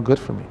do no good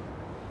for me.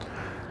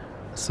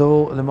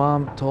 So the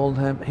Imam told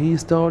him, he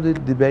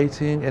started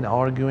debating and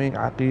arguing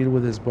Aqil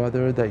with his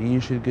brother that you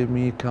should give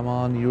me, come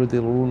on, you're the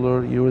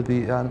ruler, you're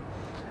the, and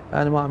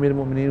Imam Amir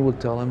al-Mu'mineen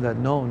would tell him that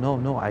no,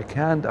 I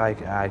can't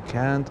have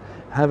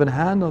a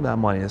hand on that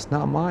money. It's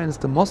not mine, it's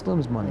the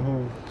Muslims' money.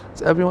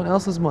 It's everyone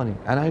else's money,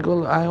 and I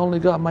only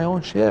got my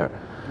own share.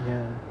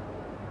 Yeah.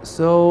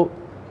 So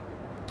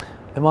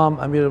Imam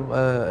Amir,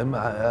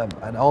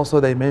 and also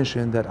they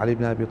mentioned that Ali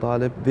ibn Abi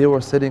Talib, they were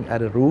sitting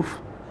at a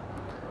roof,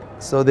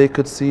 so they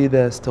could see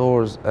the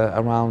stores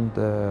around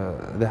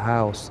the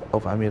house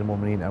of Amir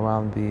al-Mu'mineen,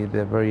 around the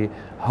very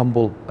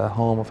humble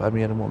home of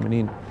Amir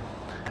al-Mu'mineen.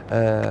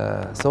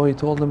 So he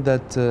told him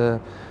that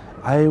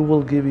I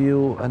will give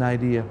you an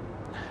idea.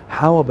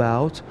 How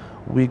about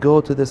we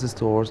go to these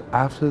stores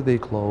after they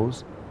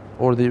close,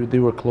 or they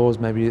were closed,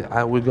 maybe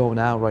we go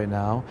now, right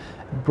now,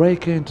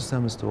 break into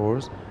some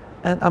stores,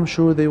 and I'm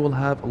sure they will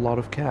have a lot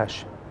of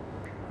cash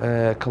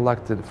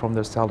collected from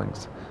their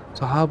sellings.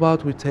 So how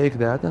about we take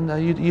that, and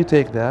you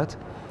take that,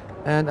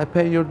 and I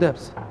pay your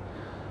debts.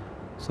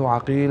 So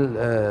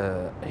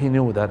Aqil, he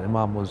knew that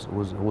Imam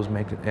was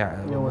making,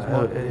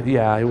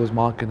 yeah, he was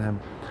mocking him.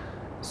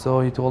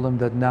 So he told him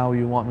that now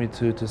you want me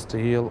to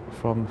steal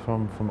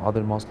from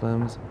other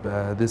Muslims,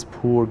 these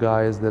poor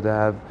guys that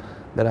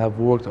have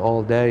worked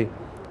all day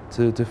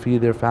to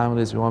feed their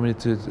families. You want me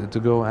to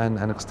go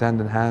and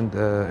extend a hand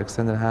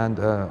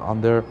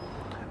on their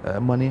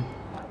money.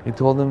 He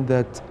told them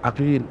that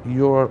Aqil,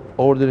 you're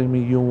ordering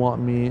me, you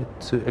want me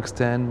to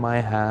extend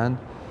my hand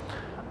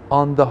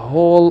on the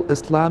whole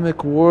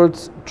Islamic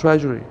world's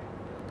treasury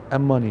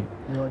and money.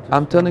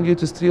 I'm telling you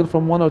to steal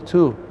from one or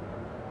two,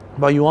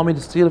 but you want me to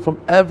steal from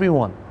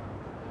everyone.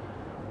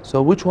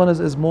 So which one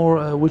is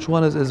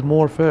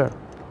more fair?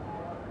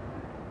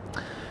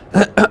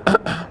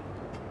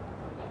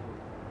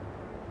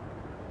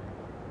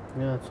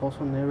 Yeah, it's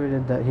also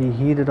narrated that he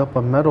heated up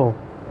a metal.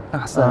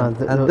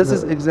 And this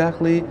is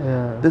exactly,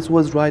 this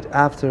was right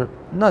after,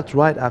 not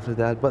right after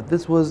that, but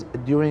this was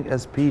during a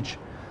speech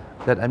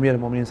that Amir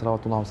al-Mu'mineen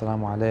salawatullah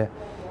wa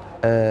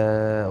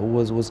alayhi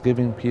was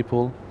giving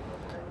people.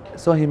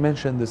 So he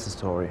mentioned this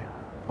story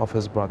of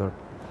his brother.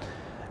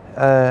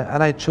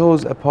 And I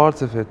chose a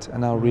part of it,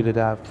 and I'll read it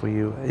out for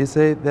you. He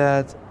said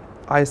that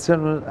I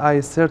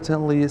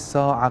certainly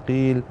saw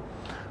Aqil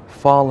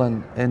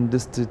fallen in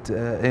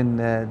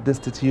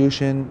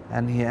destitution,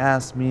 and he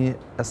asked me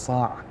a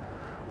sa',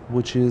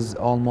 which is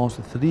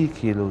almost 3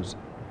 kilos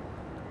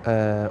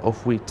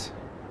of wheat,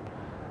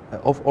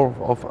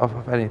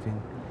 of anything,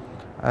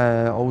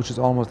 which is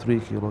almost 3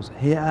 kilos.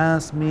 He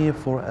asked me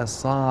for a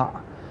sa'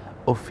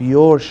 of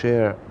your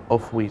share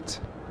of wheat.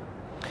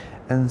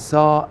 And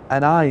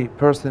I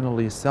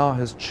personally saw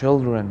his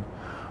children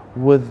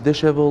with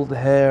disheveled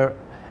hair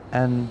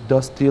and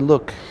dusty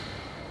look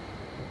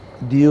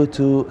due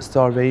to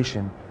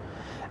starvation,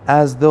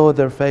 as though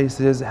their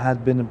faces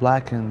had been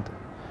blackened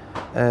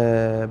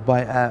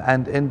by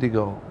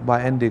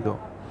indigo.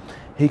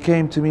 He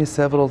came to me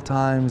several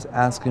times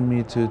asking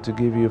me to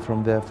give you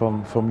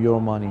from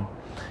your money,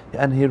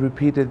 and he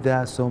repeated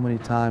that so many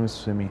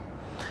times to me.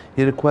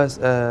 He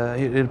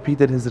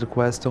repeated his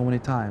request so many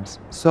times.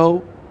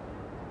 So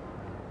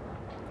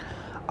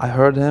I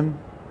heard him,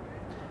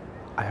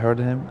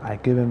 I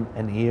gave him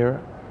an ear.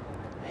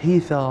 He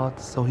thought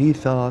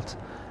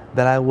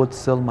that I would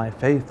sell my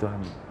faith to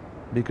him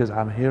because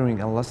I'm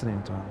hearing and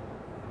listening to him.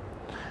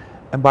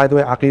 And by the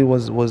way, Aqil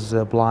was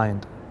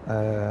blind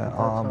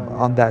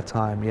on that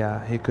time.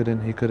 Yeah, he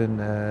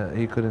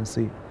couldn't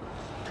see.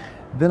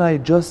 Then I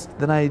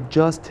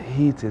just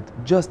heated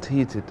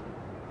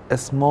a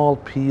small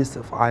piece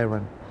of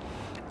iron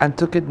and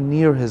took it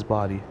near his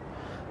body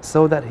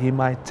so that he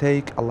might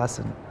take a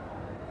lesson.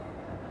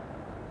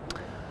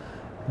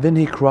 Then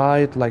he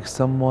cried like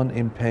someone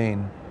in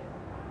pain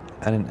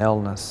and in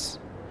illness.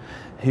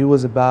 He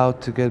was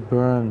about to get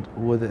burned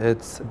with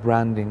its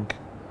branding.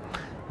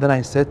 Then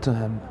I said to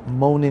him,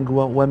 moaning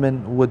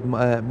women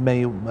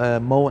may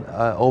moan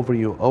over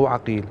you, O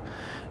Aqil.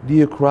 Do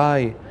you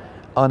cry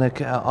on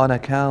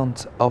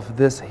account of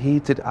this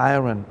heated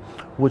iron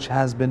which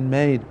has been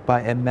made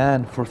by a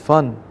man for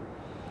fun,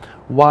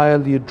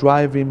 while you're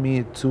driving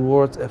me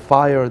towards a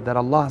fire that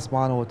Allah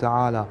subhanahu wa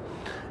ta'ala,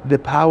 the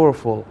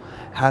powerful,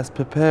 has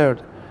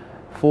prepared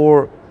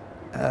for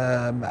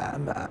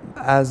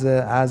as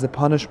a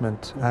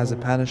punishment,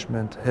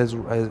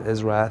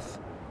 his wrath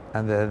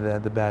and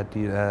the bad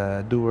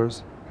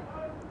doers?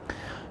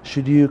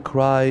 Should you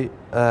cry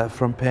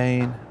from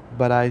pain,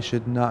 but I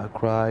should not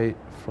cry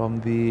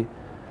from the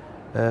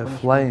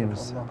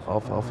flames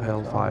of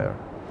hellfire?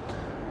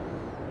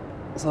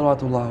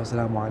 Salawatullah wa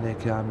salamu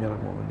alayka ya Amir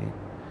al-Mu'mineen.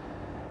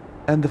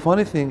 And the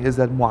funny thing is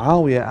that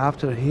Muawiyah,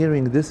 after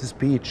hearing this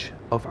speech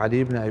of Ali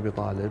ibn Abi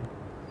Talib,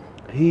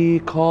 he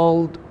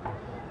called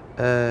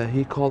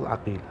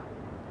Aqil,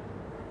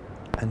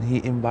 and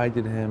he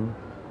invited him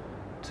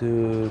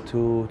to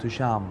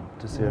Sham,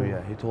 to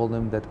Syria. He told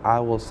him that I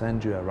will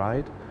send you a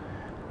ride,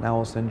 and I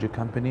will send you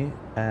company,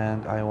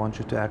 and I want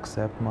you to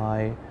accept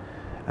and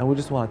we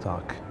just want to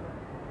talk.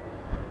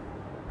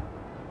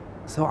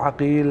 So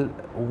Aqil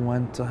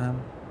went to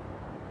him.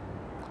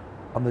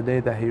 On the day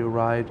that he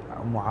arrived,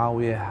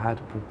 Muawiyah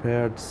had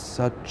prepared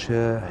such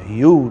a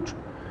huge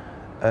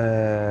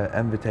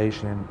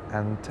invitation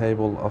and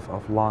table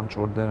of lunch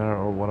or dinner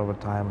or whatever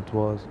time it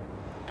was.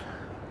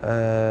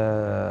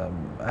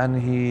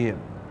 And he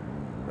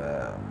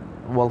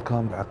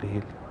welcomed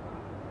Aqil.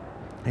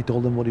 He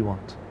told him, what do you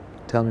want?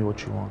 Tell me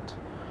what you want.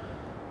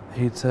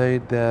 He'd say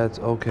that,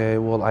 okay,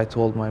 well, I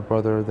told my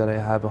brother that I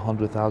have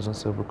 100,000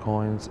 silver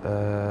coins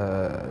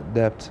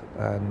debt,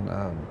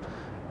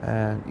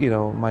 and you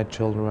know, my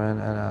children,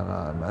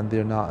 and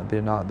they're not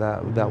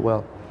that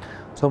well.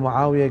 So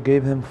Muawiyah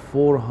gave him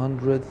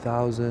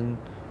 400,000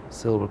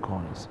 silver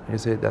coins. He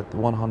said that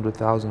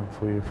 100,000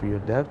 for your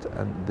debt,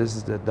 and this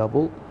is the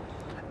double,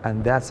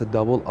 and that's a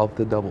double of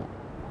the double,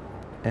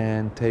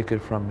 and take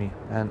it from me,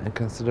 and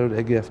consider it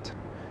a gift.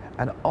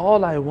 And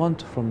all I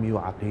want from you,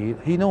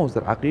 Aqil, he knows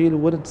that Aqil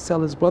wouldn't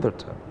sell his brother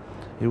to him.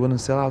 He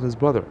wouldn't sell out his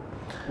brother.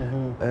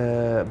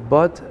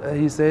 But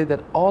he said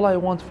that all I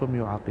want from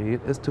you,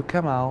 Aqil, is to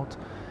come out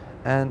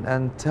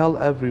and tell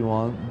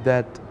everyone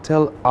that,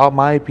 tell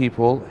my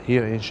people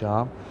here in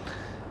Sham,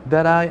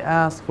 that I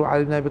asked for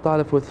Ali ibn Abi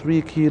Talib for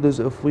 3 kilos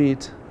of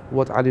wheat,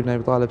 what Ali ibn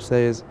Abi Talib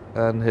says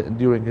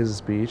during his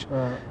speech.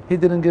 He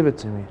didn't give it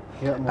to me.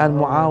 And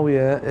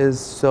Muawiyah is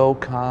so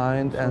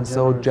kind and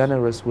so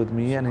generous with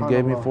me, and he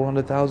gave me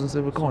 400,000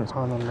 silver coins.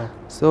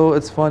 So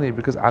it's funny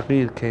because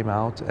Aqil came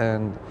out,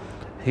 and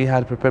he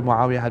had prepared,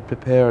 Muawiyah had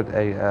prepared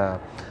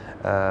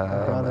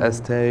a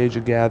stage,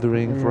 a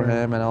gathering for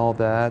him and all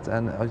that,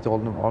 and I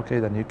told him, okay,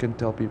 then you can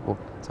tell people.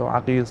 So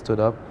Aqil stood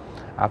up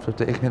after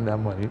taking that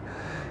money,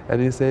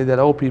 and he said that,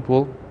 oh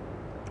people,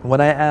 when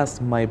I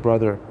asked my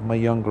brother, my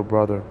younger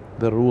brother,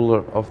 the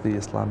ruler of the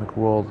Islamic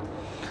world,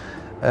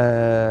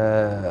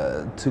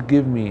 to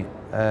give me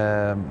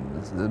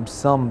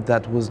some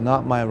that was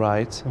not my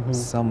right,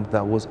 some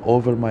that was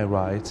over my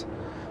right,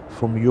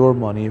 from your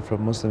money,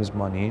 from Muslims'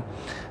 money,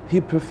 he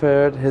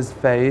preferred his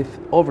faith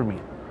over me.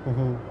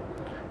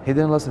 He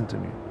didn't listen to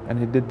me, and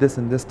he did this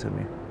and this to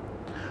me.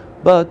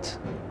 But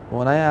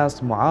when I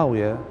asked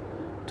Muawiyah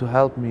to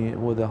help me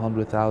with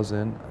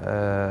 100,000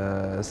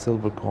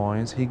 silver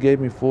coins, he gave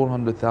me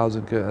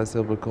 400,000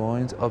 silver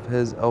coins of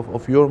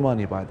your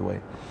money, by the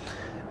way.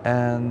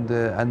 And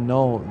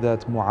know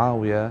that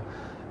Muawiyah,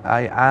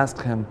 I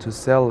asked him to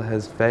sell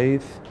his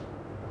faith,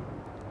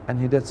 and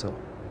he did so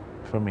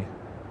for me.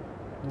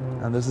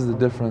 And this is the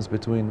difference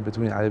between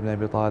Ali ibn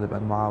Abi Talib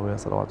and Muawiyah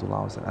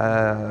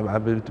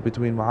salawatullah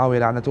between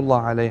Muawiyah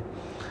la'natullah alayh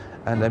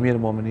and Amir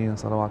al-Mu'mineen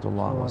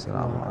salawatullah wa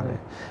salamu alayh.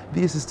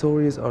 These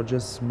stories are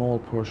just small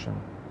portions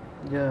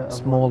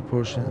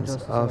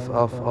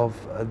of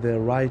the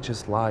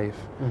righteous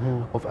life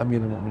of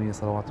Amir al-Mu'mineen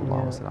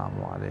salawatullah wa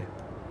salamu alayh.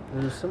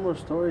 There's a similar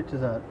story to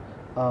that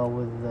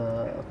with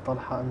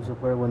Talha and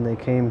Zubair when they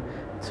came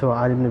to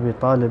Ali ibn Abi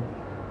Talib,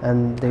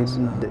 and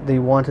they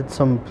wanted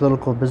some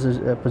political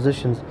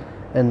positions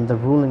in the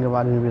ruling of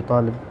Ali ibn Abi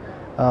Talib.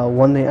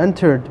 When they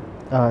entered,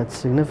 it's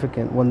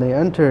significant, when they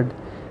entered,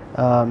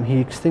 he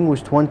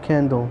extinguished one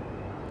candle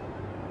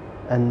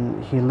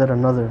and he lit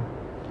another.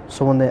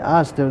 So when they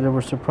asked, they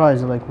were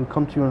surprised. They're like, we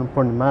come to you on an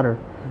important matter,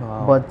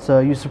 but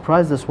you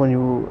surprised us when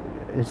you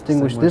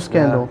extinguished this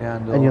candle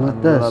and you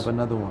lit this.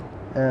 Another one.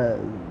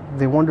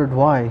 They wondered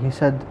why. He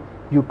said,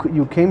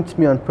 you came to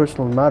me on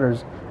personal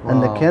matters, and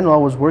the candle I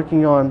was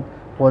working on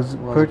was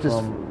purchased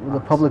from the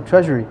public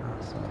treasury.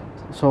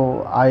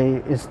 So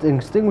I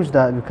extinguished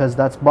that because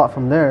that's bought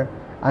from there,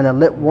 and I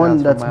lit one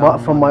that's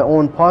bought from my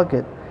own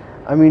pocket.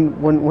 I mean,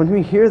 when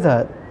we hear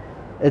that,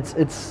 it's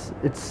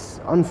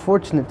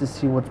unfortunate to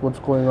see what's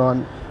going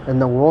on in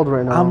the world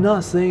right now. I'm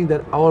not saying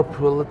that our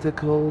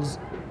politicals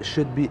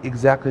should be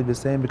exactly the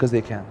same, because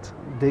they can't.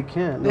 They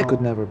can't. They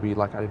could never be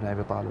like Ali ibn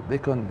Abi Talib. They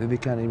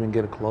can't even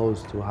get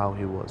close to how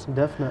he was.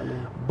 Definitely.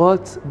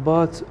 But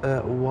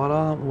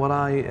what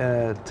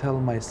I tell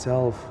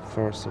myself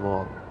first of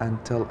all,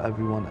 and tell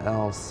everyone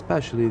else,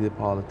 especially the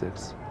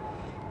politics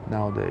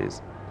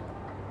nowadays,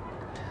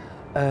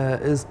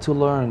 is to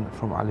learn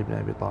from Ali ibn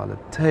Abi Talib.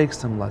 Take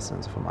some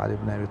lessons from Ali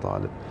ibn Abi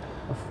Talib.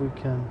 If we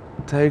can.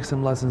 Take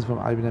some lessons from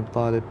Ali ibn Abi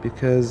Talib,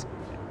 because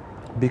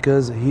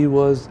he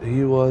was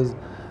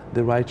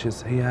the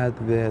righteous. He had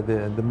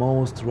the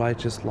most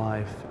righteous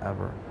life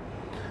ever.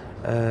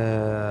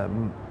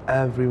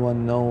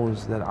 Everyone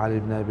knows that Ali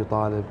ibn Abi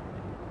Talib,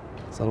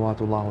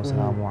 salawatullah wa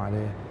salamu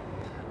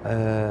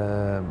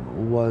alayh,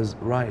 was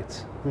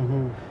right.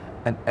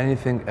 And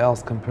anything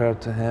else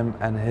compared to him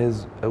and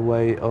his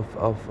way of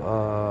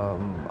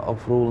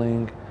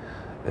ruling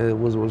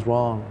was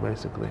wrong,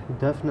 basically.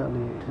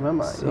 Definitely.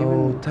 Remember,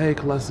 so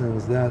take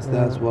lessons.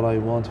 That's what I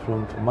want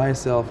from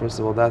myself, first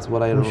of all. That's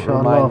what I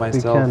remind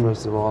myself,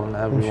 first of all, and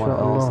everyone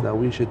else, that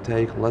we should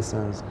take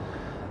lessons,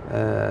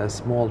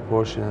 small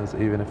portions,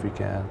 even if we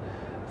can,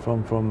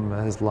 from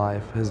his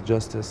life, his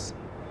justice,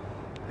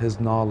 his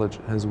knowledge,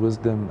 his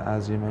wisdom,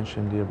 as you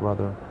mentioned, dear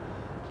brother,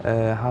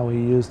 how he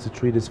used to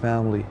treat his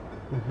family,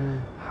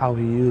 how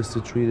he used to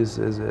treat his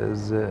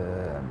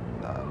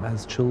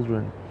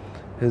children,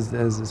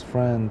 his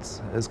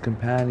friends, his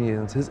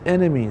companions, his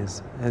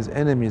enemies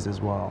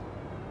as well,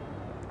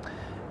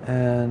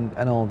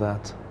 and all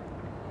that.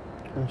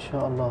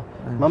 Inshallah.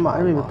 Imam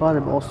Ali ibn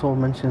Talib also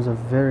mentions a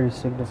very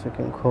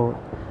significant quote.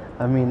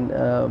 I mean,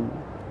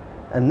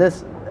 and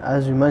this,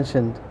 as you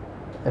mentioned,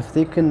 if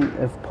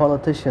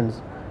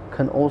politicians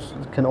can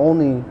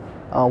only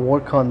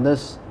work on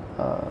this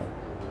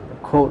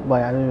quote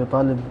by Ali ibn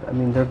Talib, I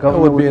mean, their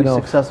government would be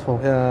successful.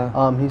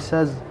 Yeah. He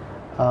says,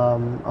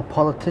 a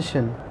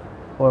politician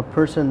or a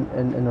person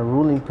in a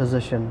ruling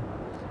position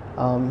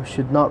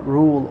should not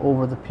rule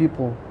over the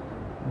people,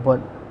 but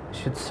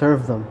should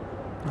serve them.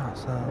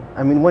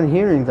 I mean, when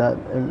hearing that,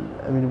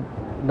 I mean,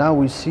 now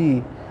we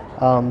see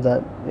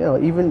that, you know,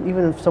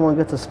 even if someone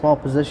gets a small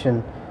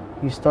position,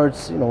 he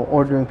starts, you know,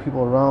 ordering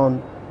people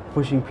around,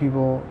 pushing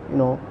people, you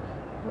know,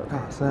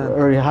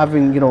 or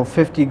having, you know,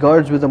 50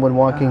 guards with him when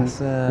walking.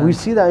 We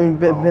see that in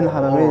bin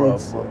Haramain.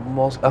 It's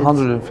most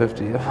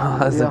 150.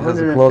 As yeah,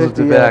 closer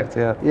to fact,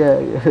 yeah. Yeah,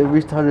 it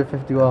reached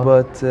 150. Wow.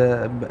 But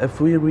if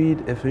we read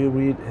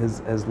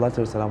his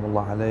letter,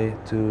 salamullah alayh,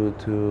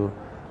 to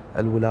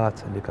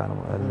al-Wulat اللي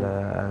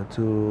كانوا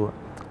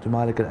to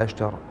Malik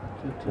al-Ashtar,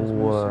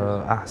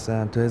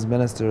 to his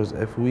ministers,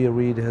 if we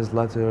read his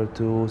letter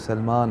to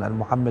Salman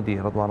al-Muhammadi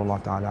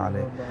radwanullah ta'ala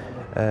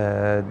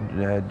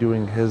alayh,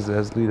 during his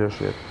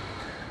leadership,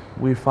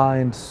 we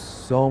find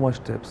so much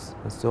tips.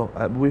 So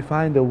we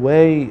find a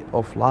way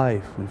of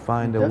life. We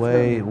find a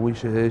way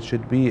it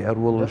should be, a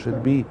ruler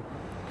should be.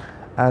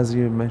 As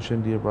you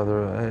mentioned, dear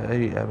brother,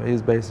 he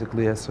is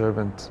basically a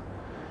servant.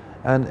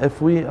 And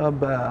if we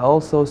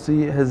also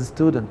see his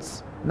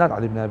students, not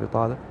Ali ibn Abi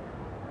Talib,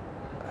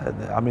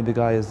 I mean, the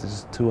guy is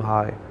just too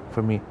high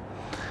for me.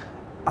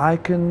 I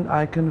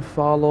can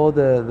follow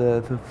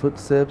the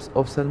footsteps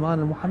of Salman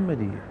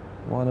al-Muhammadi,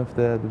 one of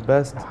the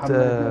best.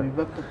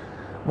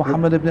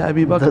 Muhammad ibn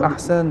Abi Bakr,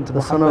 ahsant.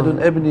 Muhammad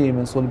ibni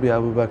min sulbi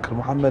Abu Bakr.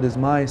 Muhammad is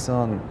my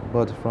son,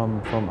 but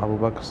from Abu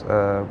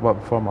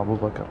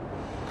Bakr.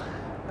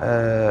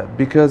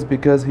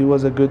 Because he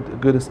was a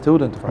good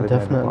student of Ali ibn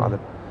Abi Talib,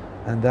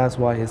 and that's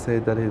why he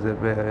said that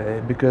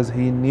because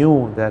he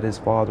knew that his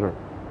father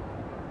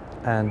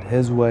and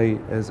his way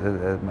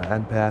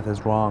and path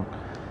is wrong,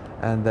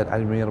 and that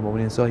Ali ibn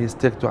al-Mu'mineen, so he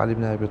stuck to Ali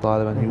ibn Abi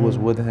Talib, and he was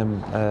with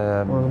him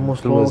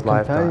through his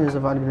lifetime. Companions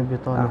of Ali ibn Abi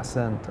Talib.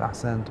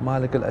 Ahsant.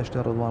 Malik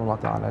al-Ashtar radwanullah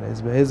ta'ala,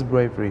 his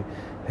bravery,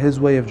 his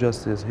way of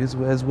justice, his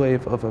way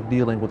of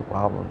dealing with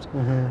problems.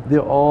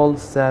 They're all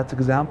set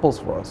examples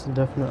for us.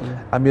 Definitely.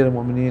 Amir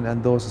al-Mu'mineen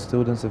and those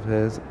students of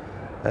his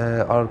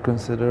are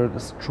considered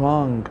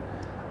strong,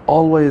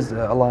 always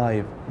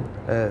alive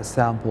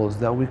samples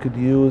that we could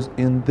use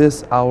in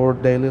our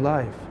daily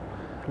life.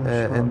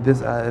 In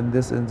this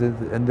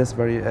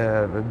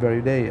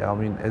very day. I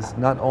mean, it's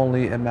not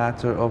only a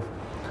matter of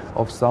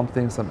some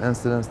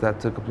incidents that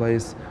took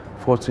place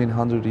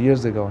 1400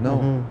 years ago.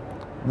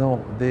 No,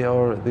 they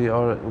are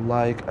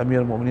like Amir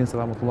al-Mu'mineen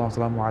salamullah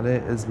salamu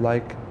alayh is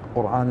like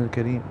Quran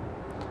al-Kareem.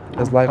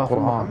 It's like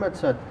Quran. Muhammad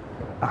said,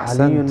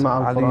 علي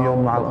مع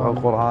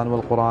القرآن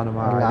والقرآن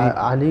مع علي.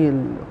 علي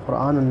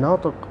القرآن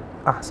الناطق.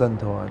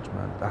 أحسنت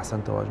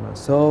وأجمل.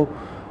 So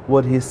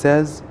what he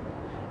says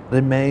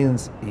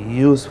remains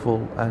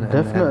useful and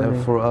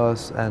for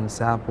us, and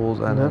samples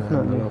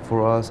and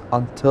for us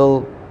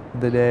until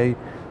the day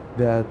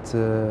that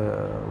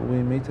we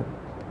meet him.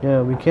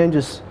 Yeah, we can't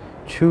just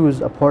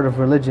choose a part of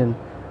religion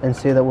and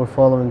say that we're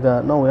following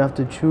that. No, we have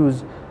to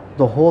choose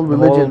the whole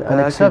religion and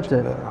accept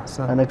it.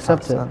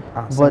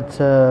 But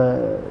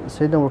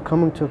Sayyidina, we're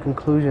coming to a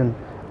conclusion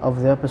of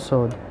the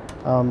episode,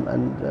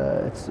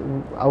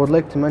 I would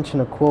like to mention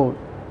a quote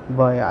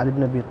by Ali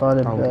ibn Abi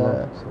Talib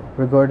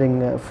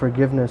regarding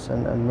forgiveness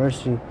and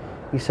mercy.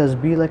 He says,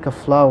 "Be like a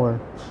flower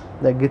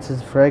that gets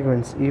its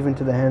fragrance even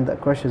to the hand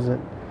that crushes it."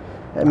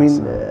 I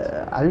mean,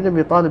 Ali ibn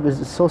Abi Talib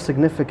is so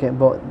significant,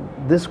 but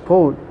this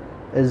quote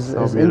is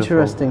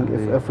interesting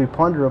if we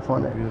ponder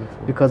upon it.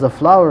 Because a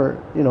flower,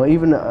 you know,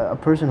 even a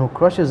person who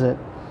crushes it,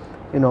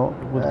 you know,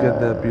 would get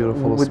the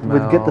beautiful smell.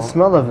 Would get the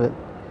smell of it.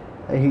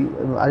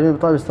 Ali ibn Abi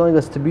Talib is telling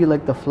us to be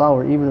like the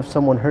flower. Even if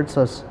someone hurts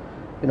us,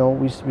 you know,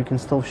 we can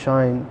still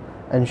shine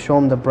and show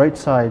them the bright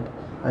side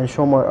and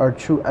show them our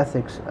true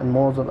ethics and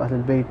morals of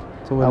Ahlul Bayt.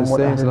 So what he's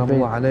saying,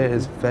 Salamullah alayh,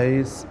 is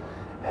face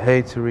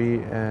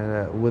hatery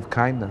with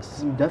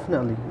kindness.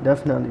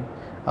 Definitely.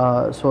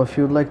 So if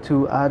you'd like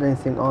to add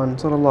anything on.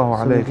 Sallallahu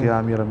alayhi ya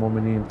Amir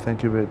al-Mu'mineen.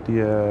 Thank you,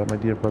 my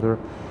dear brother.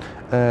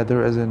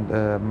 There isn't,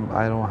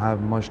 I don't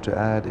have much to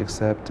add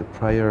except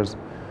prayers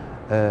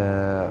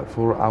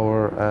for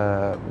our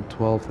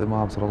 12th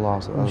Imam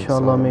sallallahu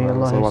Inshallah, may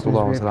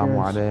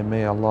Allah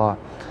may Allah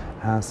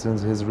hasten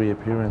his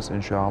reappearance,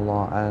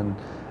 inshallah,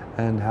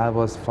 and have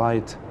us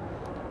fight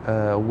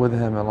with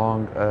him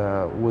along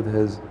with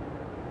his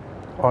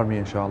army,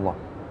 inshallah.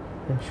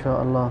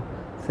 Inshallah.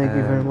 Thank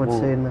you very much,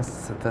 Sayyidina.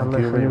 Thank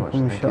you very much.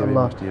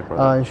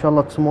 Inshallah.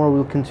 Inshallah, tomorrow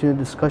we'll continue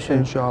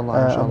discussion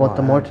about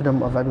the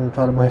martyrdom of Ibn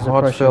Talib. My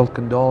heartfelt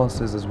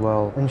condolences as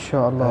well.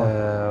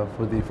 Inshallah.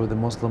 For the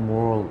Muslim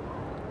world,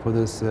 for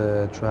this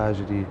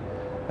tragedy,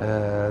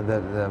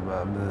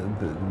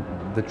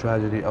 the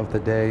tragedy of the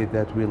day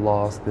that we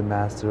lost the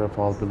master of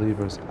all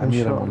believers.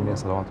 Amir al-Mu'mineen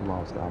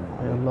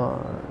sallallahu.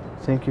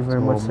 Thank you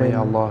very much. May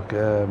Allah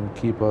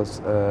keep us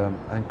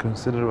and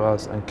consider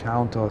us and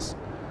count us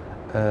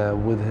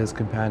with his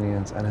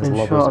companions and his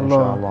lovers,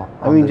 inshallah.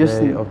 I mean, just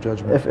the day of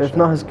judgment. If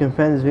not his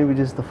companions, maybe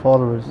just the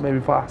followers. Maybe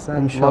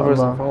lovers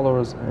and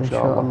followers,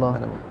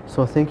 inshallah.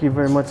 So thank you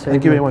very much, Sayyidina.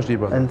 Thank you very much, dear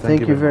brother. And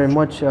thank you very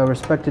much,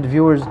 respected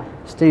viewers.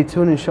 Stay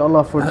tuned,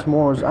 inshallah, for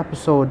tomorrow's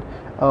episode,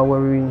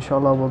 where we,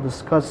 inshallah, will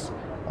discuss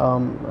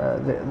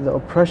the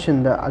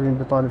oppression that Ali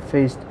ibn Talib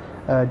faced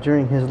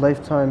during his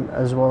lifetime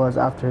as well as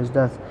after his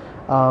death.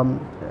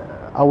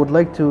 I would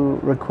like to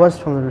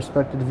request from the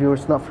respected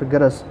viewers not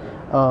forget us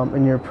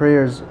in your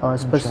prayers,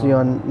 especially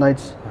on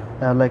nights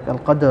like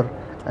Al-Qadr,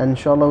 and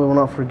inshallah we will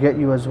not forget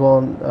you as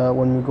well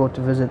when we go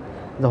to visit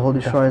the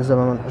holy shrines of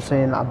Imam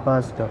Hussein,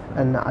 Abbas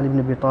and Ali ibn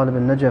Abi Talib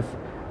and Najaf.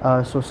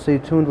 So stay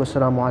tuned.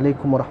 Wassalamu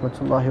alaikum wa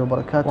rahmatullahi wa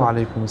barakatuh.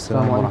 وعليكم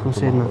السلام ورحمة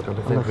الله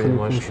وبركاته. Thank you very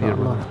much, dear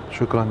brother.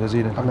 شكرا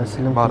جزيلا.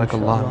 بارك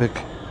الله بك.